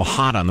kidding. A little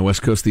hot on the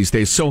West Coast these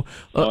days. So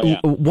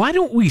why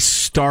don't we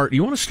start?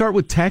 You want to start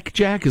with tech,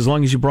 Jack, as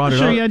long as you brought it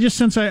up? Sure, yeah, just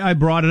since I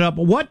brought it up.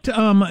 What,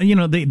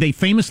 they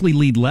famously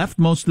lead left,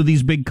 most of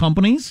these big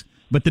companies,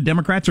 but the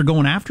Democrats are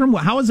going after them.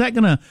 How is that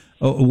going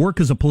to work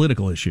as a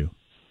political issue?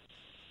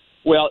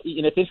 Well,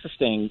 it's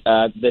interesting.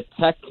 The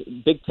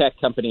big tech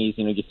companies,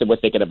 you said we're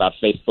thinking about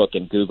Facebook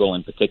and Google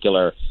in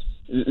particular.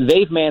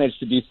 They've managed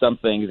to do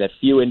something that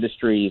few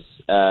industries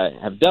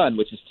have done,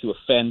 which is to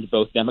offend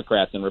both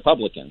Democrats and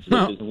Republicans,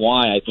 which is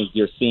why I think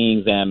you're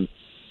seeing them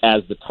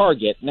as the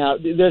target. Now,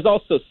 there's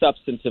also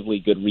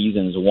substantively good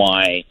reasons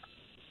why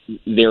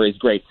there is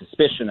great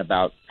suspicion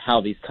about how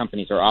these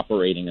companies are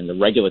operating and the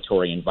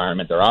regulatory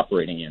environment they're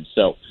operating in.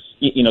 So,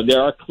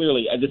 there are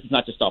clearly, this is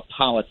not just all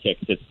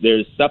politics,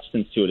 there's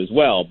substance to it as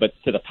well. But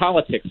to the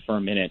politics for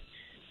a minute,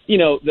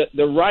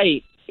 the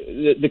right,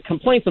 the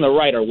complaints on the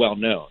right are well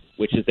known,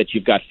 which is that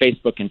you've got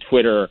Facebook and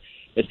Twitter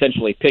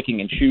essentially picking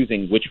and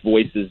choosing which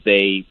voices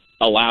they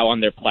allow on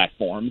their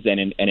platforms and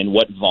in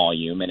what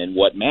volume and in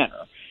what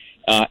manner.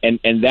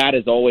 And that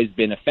has always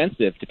been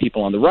offensive to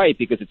people on the right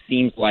because it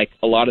seems like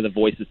a lot of the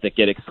voices that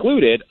get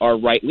excluded are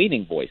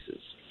right-leaning voices.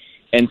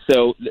 And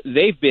so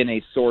they've been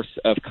a source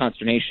of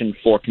consternation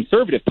for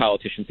conservative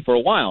politicians for a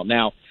while.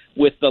 Now,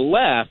 with the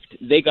left,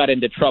 they got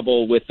into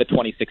trouble with the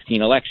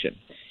 2016 election.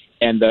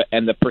 And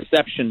the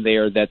perception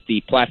there that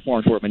the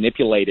platforms were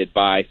manipulated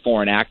by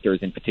foreign actors,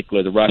 in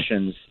particular the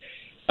Russians,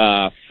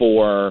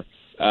 for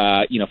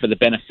the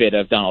benefit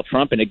of Donald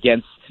Trump and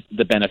against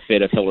the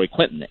benefit of Hillary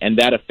Clinton, and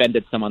that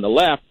offended some on the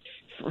left.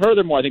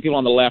 Furthermore, I think people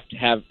on the left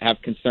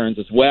have concerns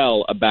as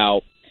well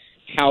about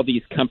how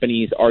these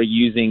companies are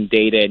using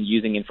data and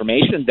using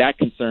information. That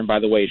concern, by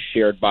the way, is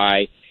shared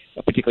by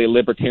particularly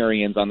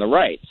libertarians on the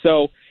right.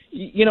 So,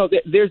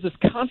 there's this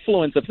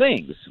confluence of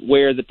things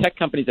where the tech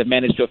companies have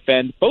managed to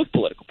offend both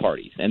political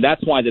parties, and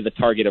that's why they're the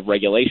target of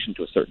regulation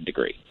to a certain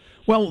degree.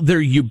 Well, they're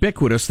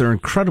ubiquitous. They're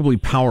incredibly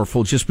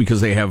powerful just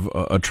because they have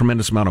a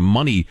tremendous amount of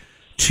money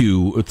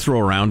to throw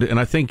around. And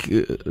I think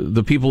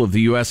the people of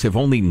the U.S. have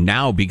only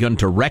now begun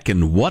to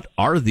reckon what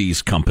are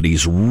these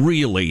companies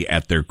really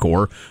at their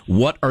core?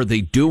 What are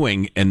they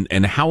doing?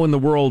 And how in the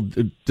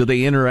world do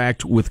they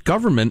interact with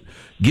government,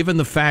 given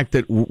the fact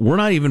that we're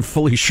not even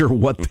fully sure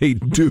what they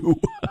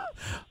do?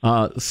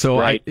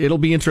 Right. It'll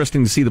be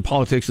interesting to see the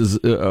politics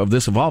of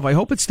this evolve. I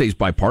hope it stays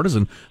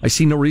bipartisan. I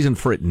see no reason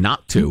for it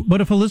not to.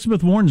 But if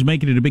Elizabeth Warren's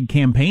making it a big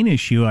campaign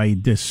issue,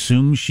 I'd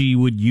assume she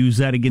would use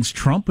that against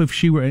Trump if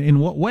she were. In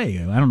what way?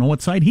 I don't know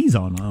what side he's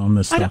on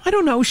this stuff. I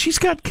don't know. She's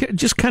got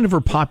just kind of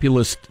her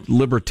populist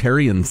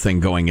libertarian thing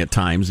going at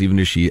times, even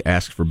as she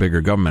asks for bigger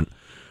government.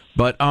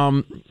 But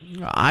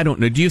I don't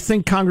know. Do you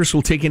think Congress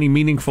will take any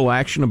meaningful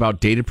action about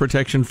data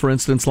protection, for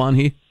instance, Lan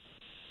He?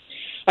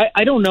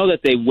 I don't know that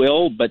they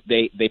will, but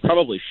they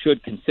probably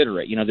should consider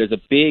it. There's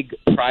a big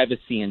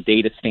privacy and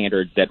data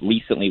standard that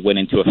recently went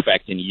into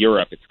effect in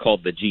Europe. It's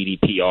called the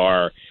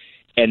GDPR,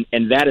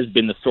 and that has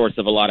been the source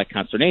of a lot of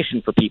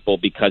consternation for people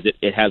because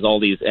it has all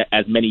these,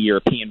 as many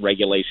European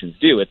regulations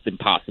do, it's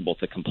impossible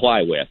to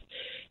comply with.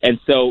 And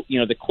so,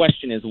 the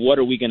question is, what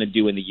are we going to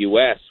do in the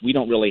U.S.? We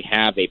don't really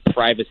have a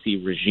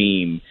privacy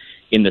regime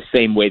in the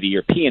same way the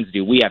Europeans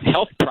do. We have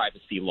health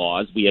privacy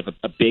laws. We have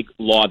a big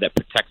law that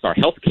protects our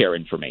health care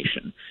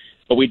information,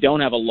 but we don't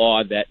have a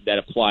law that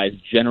applies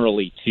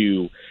generally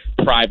to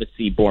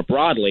privacy more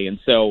broadly. And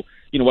so,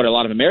 what a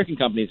lot of American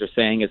companies are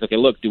saying is, okay,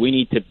 look, do we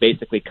need to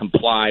basically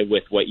comply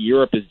with what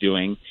Europe is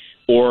doing,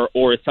 or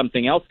is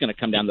something else going to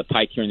come down the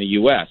pike here in the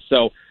U.S.?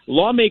 So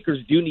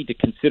lawmakers do need to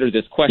consider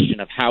this question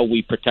of how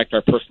we protect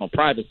our personal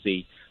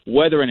privacy.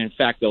 Whether and in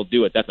fact they'll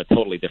do it, that's a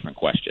totally different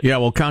question. Yeah,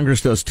 well,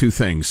 Congress does two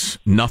things: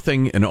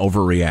 nothing and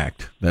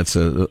overreact. That's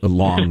a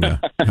long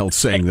held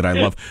saying that I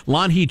love.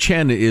 Lan He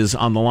Chen is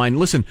on the line.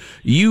 Listen,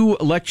 you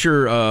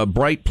lecture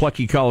bright,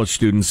 plucky college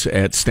students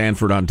at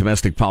Stanford on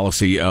domestic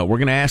policy. We're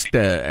going to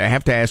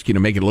have to ask you to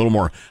make it a little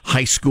more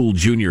high school,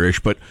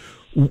 juniorish. But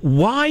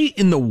why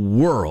in the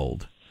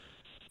world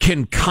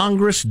can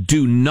Congress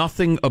do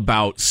nothing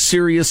about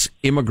serious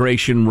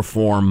immigration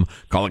reform,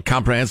 call it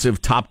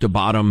comprehensive, top to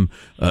bottom,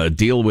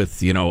 deal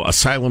with,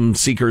 asylum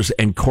seekers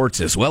and courts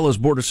as well as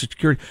border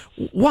security?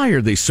 Why are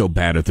they so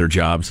bad at their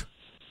jobs?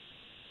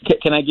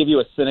 Can I give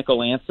you a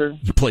cynical answer?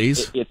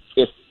 Please.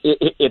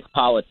 It's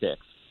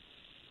politics.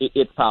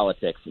 It's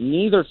politics.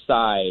 Neither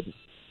side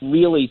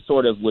really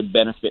sort of would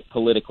benefit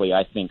politically,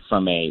 I think,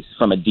 from a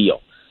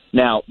deal.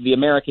 Now, the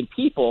American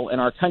people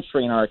and our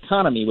country and our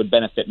economy would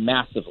benefit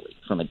massively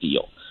from a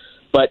deal.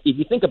 But if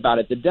you think about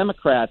it, the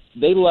Democrats,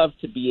 they love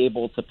to be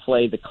able to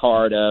play the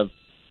card of,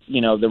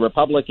 the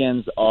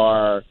Republicans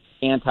are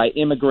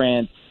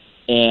anti-immigrant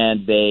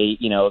and they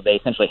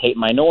essentially hate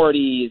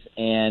minorities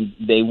and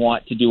they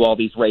want to do all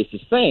these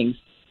racist things.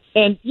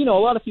 And, a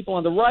lot of people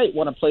on the right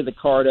want to play the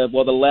card of,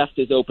 well, the left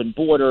is open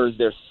borders,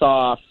 they're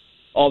soft,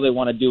 all they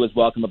want to do is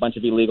welcome a bunch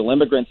of illegal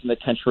immigrants in the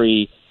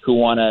country who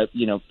want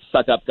to,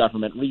 suck up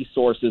government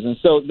resources. And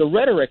so the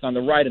rhetoric on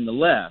the right and the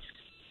left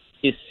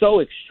is so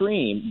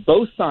extreme,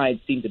 both sides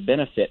seem to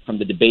benefit from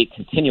the debate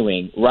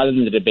continuing rather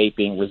than the debate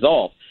being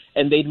resolved.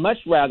 And they'd much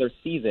rather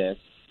see this.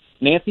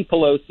 Nancy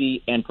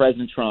Pelosi and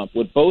President Trump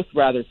would both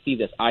rather see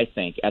this, I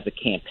think, as a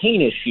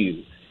campaign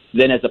issue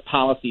than as a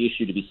policy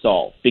issue to be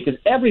solved, because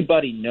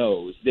everybody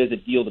knows there's a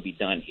deal to be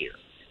done here.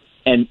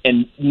 And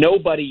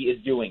nobody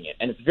is doing it.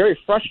 And it's very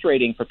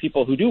frustrating for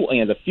people who do,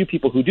 the few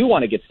people who do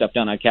want to get stuff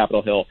done on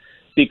Capitol Hill,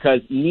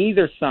 because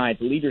neither side's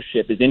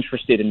leadership is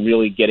interested in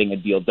really getting a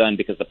deal done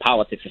because the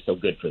politics are so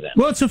good for them.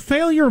 Well, it's a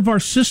failure of our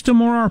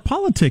system or our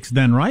politics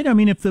then, right? I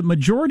mean, if the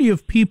majority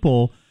of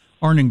people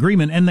are in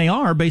agreement, and they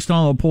are based on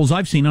all the polls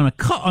I've seen, on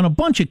a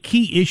bunch of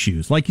key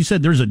issues, like you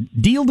said, there's a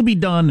deal to be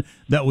done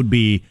that would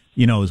be,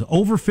 is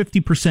over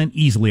 50%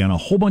 easily on a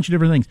whole bunch of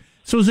different things.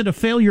 So is it a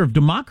failure of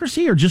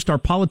democracy or just our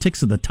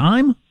politics of the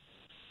time?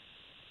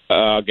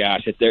 Oh,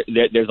 gosh,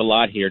 there's a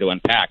lot here to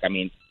unpack. I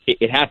mean,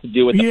 it has to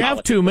do with the you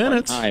have 2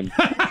 minutes. Time.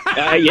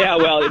 Yeah,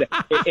 well,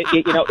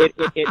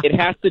 it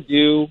has to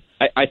do.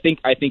 I think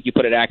you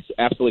put it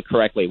absolutely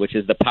correctly, which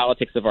is the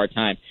politics of our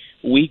time.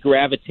 We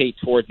gravitate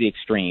towards the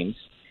extremes,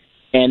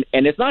 and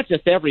it's not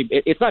just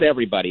it's not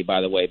everybody,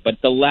 by the way, but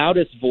the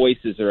loudest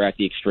voices are at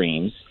the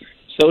extremes.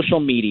 Social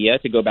media,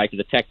 to go back to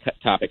the tech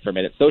topic for a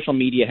minute, social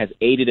media has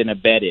aided and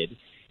abetted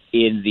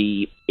in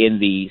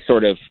the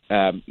sort of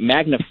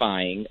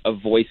magnifying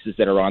of voices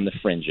that are on the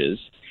fringes.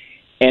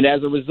 And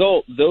as a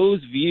result,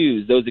 those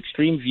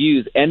extreme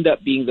views, end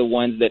up being the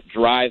ones that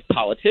drive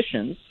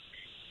politicians.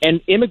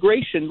 And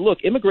immigration's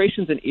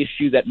an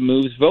issue that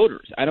moves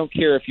voters. I don't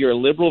care if you're a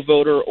liberal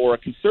voter or a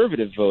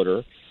conservative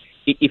voter.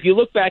 If you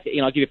look back,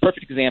 I'll give you a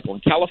perfect example. In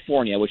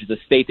California, which is a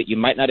state that you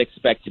might not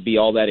expect to be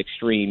all that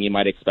extreme, you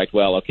might expect,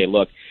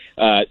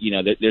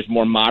 there's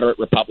more moderate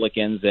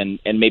Republicans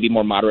and maybe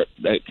more moderate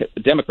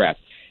Democrats.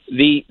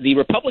 The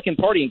Republican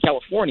Party in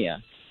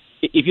California,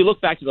 if you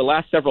look back to the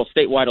last several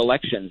statewide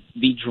elections,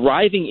 the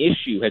driving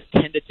issue has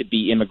tended to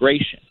be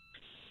immigration.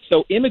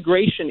 So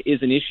immigration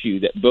is an issue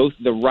that both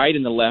the right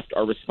and the left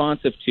are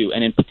responsive to,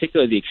 and in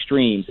particular the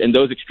extremes. And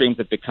those extremes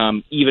have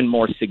become even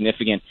more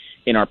significant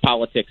in our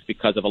politics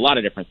because of a lot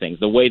of different things.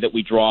 The way that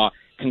we draw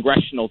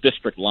congressional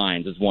district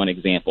lines is one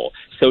example.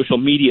 Social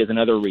media is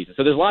another reason.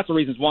 So there's lots of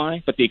reasons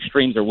why, but the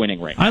extremes are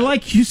winning right now. I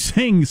like you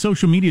saying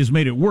social media has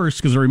made it worse,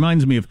 because it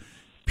reminds me of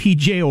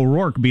P.J.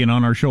 O'Rourke being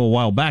on our show a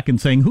while back and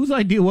saying, whose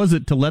idea was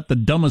it to let the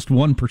dumbest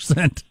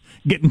 1%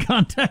 get in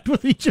contact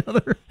with each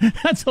other?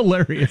 That's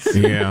hilarious.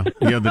 Yeah,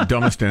 the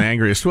dumbest and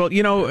angriest. Well,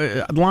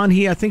 Lon,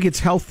 I think it's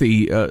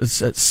healthy.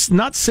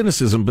 Not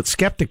cynicism, but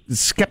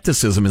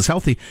skepticism is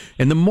healthy.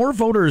 And the more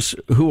voters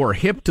who are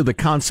hip to the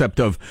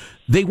concept of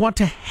they want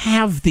to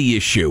have the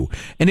issue,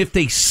 and if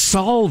they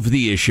solve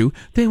the issue,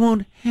 they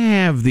won't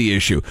have the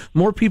issue.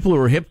 More people who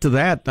are hip to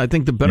that, I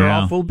think the better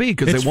off we'll be,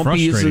 because they won't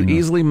be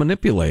easily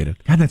manipulated.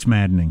 God, that's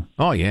maddening.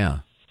 Oh, yeah.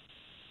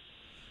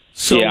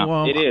 So,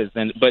 it is.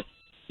 But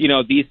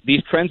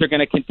these trends are going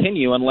to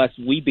continue unless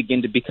we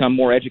begin to become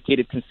more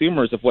educated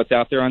consumers of what's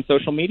out there on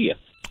social media.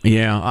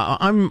 Yeah,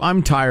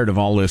 I'm tired of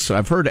all this.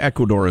 I've heard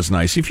Ecuador is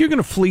nice. If you're going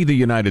to flee the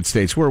United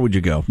States, where would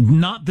you go?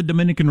 Not the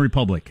Dominican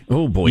Republic.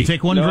 Oh, boy. You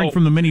take one drink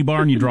from the mini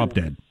bar and you drop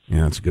dead.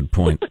 Yeah, that's a good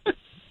point.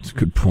 That's a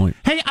good point.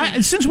 Hey,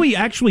 since we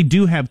actually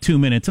do have 2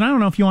 minutes, and I don't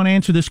know if you want to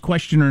answer this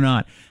question or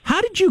not, how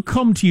did you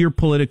come to your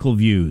political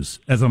views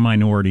as a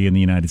minority in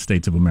the United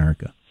States of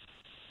America?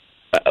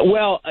 A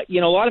lot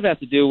of it has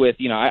to do with,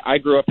 I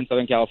grew up in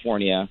Southern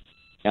California,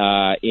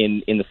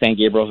 in the San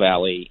Gabriel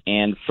Valley.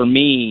 And for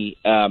me,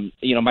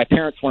 my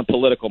parents weren't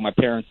political. My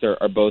parents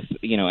are both,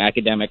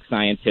 academic,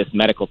 scientists,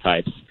 medical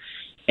types.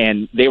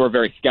 And they were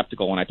very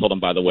skeptical when I told them,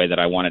 by the way, that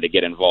I wanted to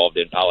get involved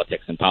in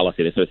politics and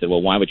policy. They sort of said,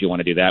 well, why would you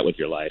want to do that with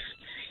your life?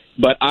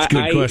 But That's a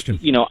good question.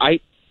 I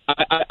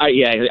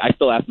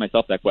still ask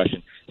myself that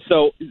question.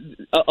 So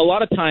a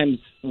lot of times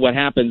what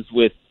happens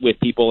with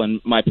people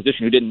in my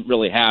position who didn't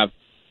really have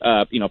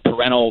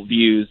parental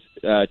views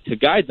to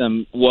guide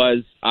them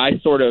was I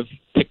sort of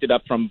picked it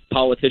up from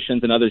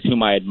politicians and others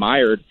whom I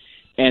admired.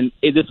 And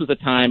this was a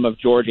time of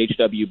George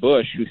H.W.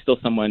 Bush, who's still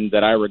someone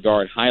that I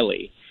regard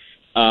highly.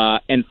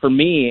 And for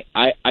me,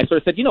 I sort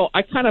of said,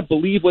 I kind of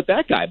believe what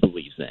that guy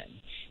believes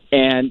in.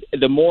 And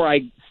the more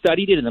I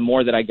studied it and the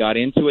more that I got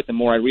into it, the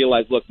more I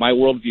realized, look, my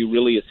worldview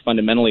really is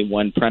fundamentally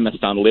one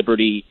premised on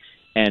liberty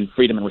and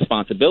freedom and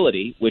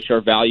responsibility, which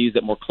are values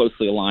that more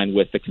closely align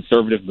with the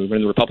conservative movement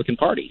and the Republican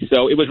Party.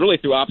 So it was really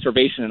through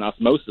observation and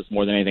osmosis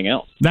more than anything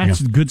else.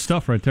 That's good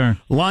stuff right there.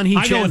 Lon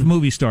I go with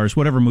movie stars,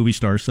 whatever movie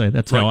stars say.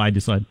 That's how I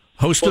decide.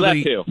 Host well, of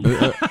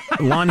that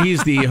too. Lan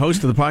He's the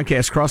host of the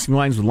podcast Crossing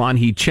Lines with Lan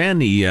He Chen.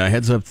 He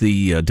heads up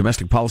the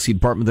domestic policy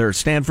department there at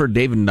Stanford.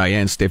 David and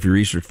Diane Steffi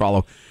Research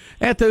follow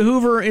at the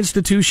Hoover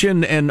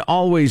Institution, and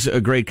always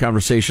a great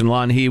conversation.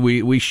 Lan He,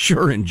 we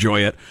sure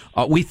enjoy it.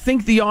 We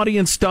think the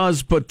audience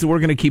does, but we're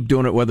going to keep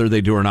doing it whether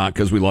they do or not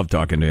because we love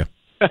talking to you.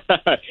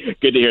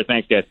 Good to hear.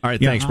 Thanks, guys. All right,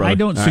 thanks, brother. I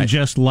don't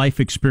suggest life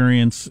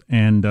experience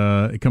and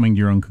coming to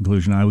your own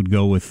conclusion. I would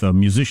go with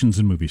musicians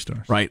and movie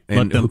stars. Right.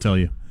 Let them tell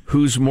you.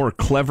 Who's more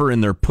clever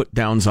in their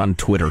put-downs on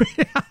Twitter?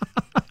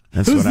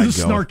 That's who's what I'd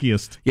the go.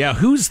 snarkiest? Yeah,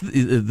 who's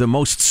the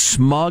most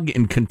smug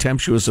and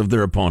contemptuous of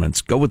their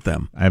opponents? Go with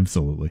them.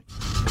 Absolutely.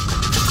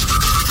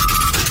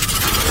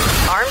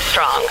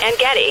 Armstrong and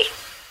Getty.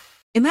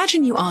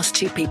 Imagine you ask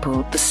two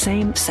people the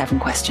same 7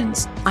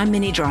 questions. I'm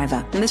Minnie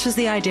Driver, and this was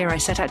the idea I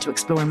set out to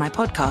explore in my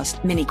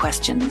podcast, Mini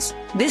Questions.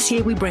 This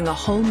year, we bring a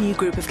whole new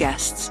group of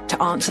guests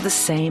to answer the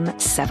same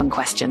 7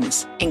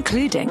 questions,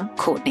 including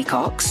Courtney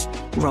Cox,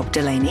 Rob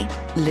Delaney,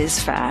 Liz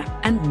Phair,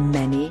 and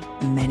many,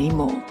 many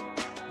more.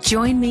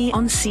 Join me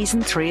on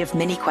Season 3 of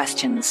Mini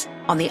Questions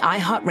on the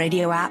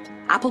iHeartRadio app,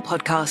 Apple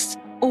Podcasts,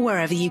 or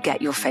wherever you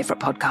get your favorite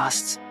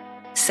podcasts.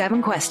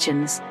 7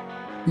 questions,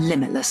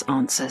 limitless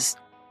answers.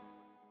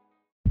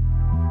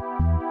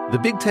 The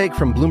Big Take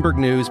from Bloomberg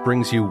News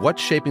brings you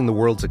what's shaping the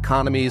world's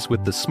economies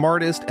with the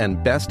smartest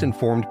and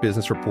best-informed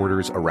business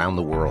reporters around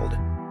the world.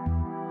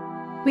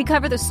 We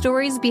cover the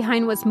stories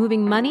behind what's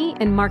moving money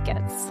and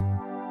markets,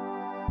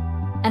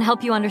 and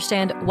help you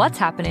understand what's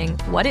happening,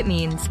 what it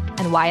means,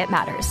 and why it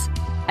matters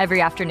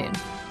every afternoon.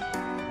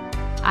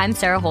 I'm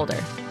Sarah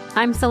Holder.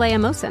 I'm Saleha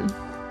Mohsin.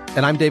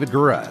 And I'm David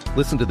Gura.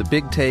 Listen to The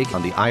Big Take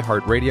on the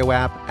iHeartRadio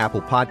app,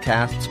 Apple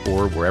Podcasts,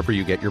 or wherever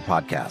you get your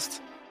podcasts.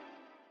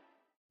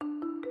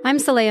 I'm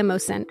Saleha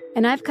Mohsin,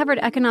 and I've covered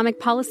economic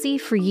policy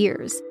for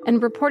years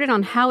and reported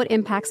on how it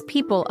impacts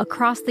people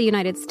across the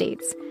United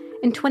States.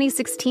 In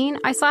 2016,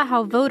 I saw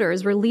how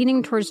voters were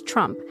leaning towards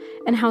Trump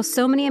and how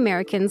so many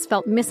Americans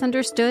felt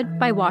misunderstood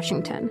by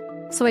Washington.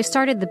 So I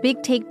started The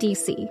Big Take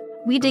DC.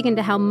 We dig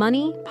into how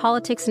money,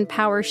 politics, and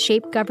power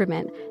shape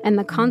government and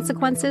the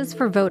consequences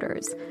for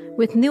voters.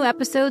 With new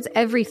episodes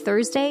every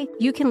Thursday,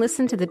 you can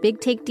listen to The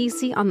Big Take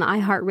DC on the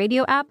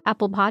iHeartRadio app,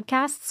 Apple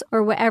Podcasts,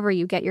 or wherever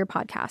you get your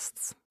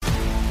podcasts.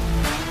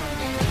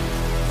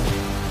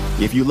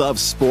 If you love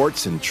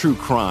sports and true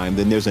crime,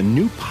 then there's a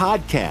new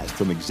podcast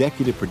from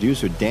executive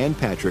producer Dan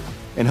Patrick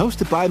and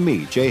hosted by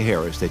me, Jay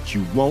Harris, that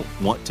you won't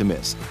want to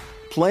miss.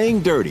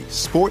 Playing Dirty: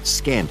 Sports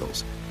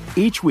Scandals.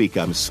 Each week,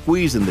 I'm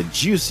squeezing the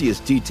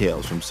juiciest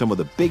details from some of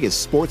the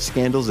biggest sports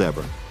scandals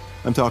ever.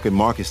 I'm talking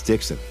Marcus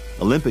Dixon,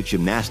 Olympic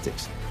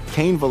gymnastics,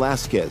 Cain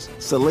Velasquez,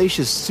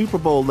 salacious Super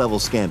Bowl-level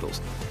scandals.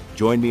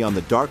 Join me on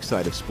the dark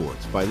side of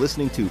sports by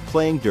listening to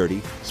Playing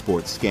Dirty: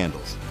 Sports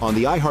Scandals on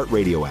the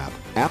iHeartRadio app,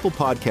 Apple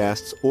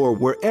Podcasts, or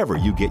wherever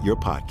you get your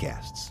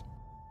podcasts.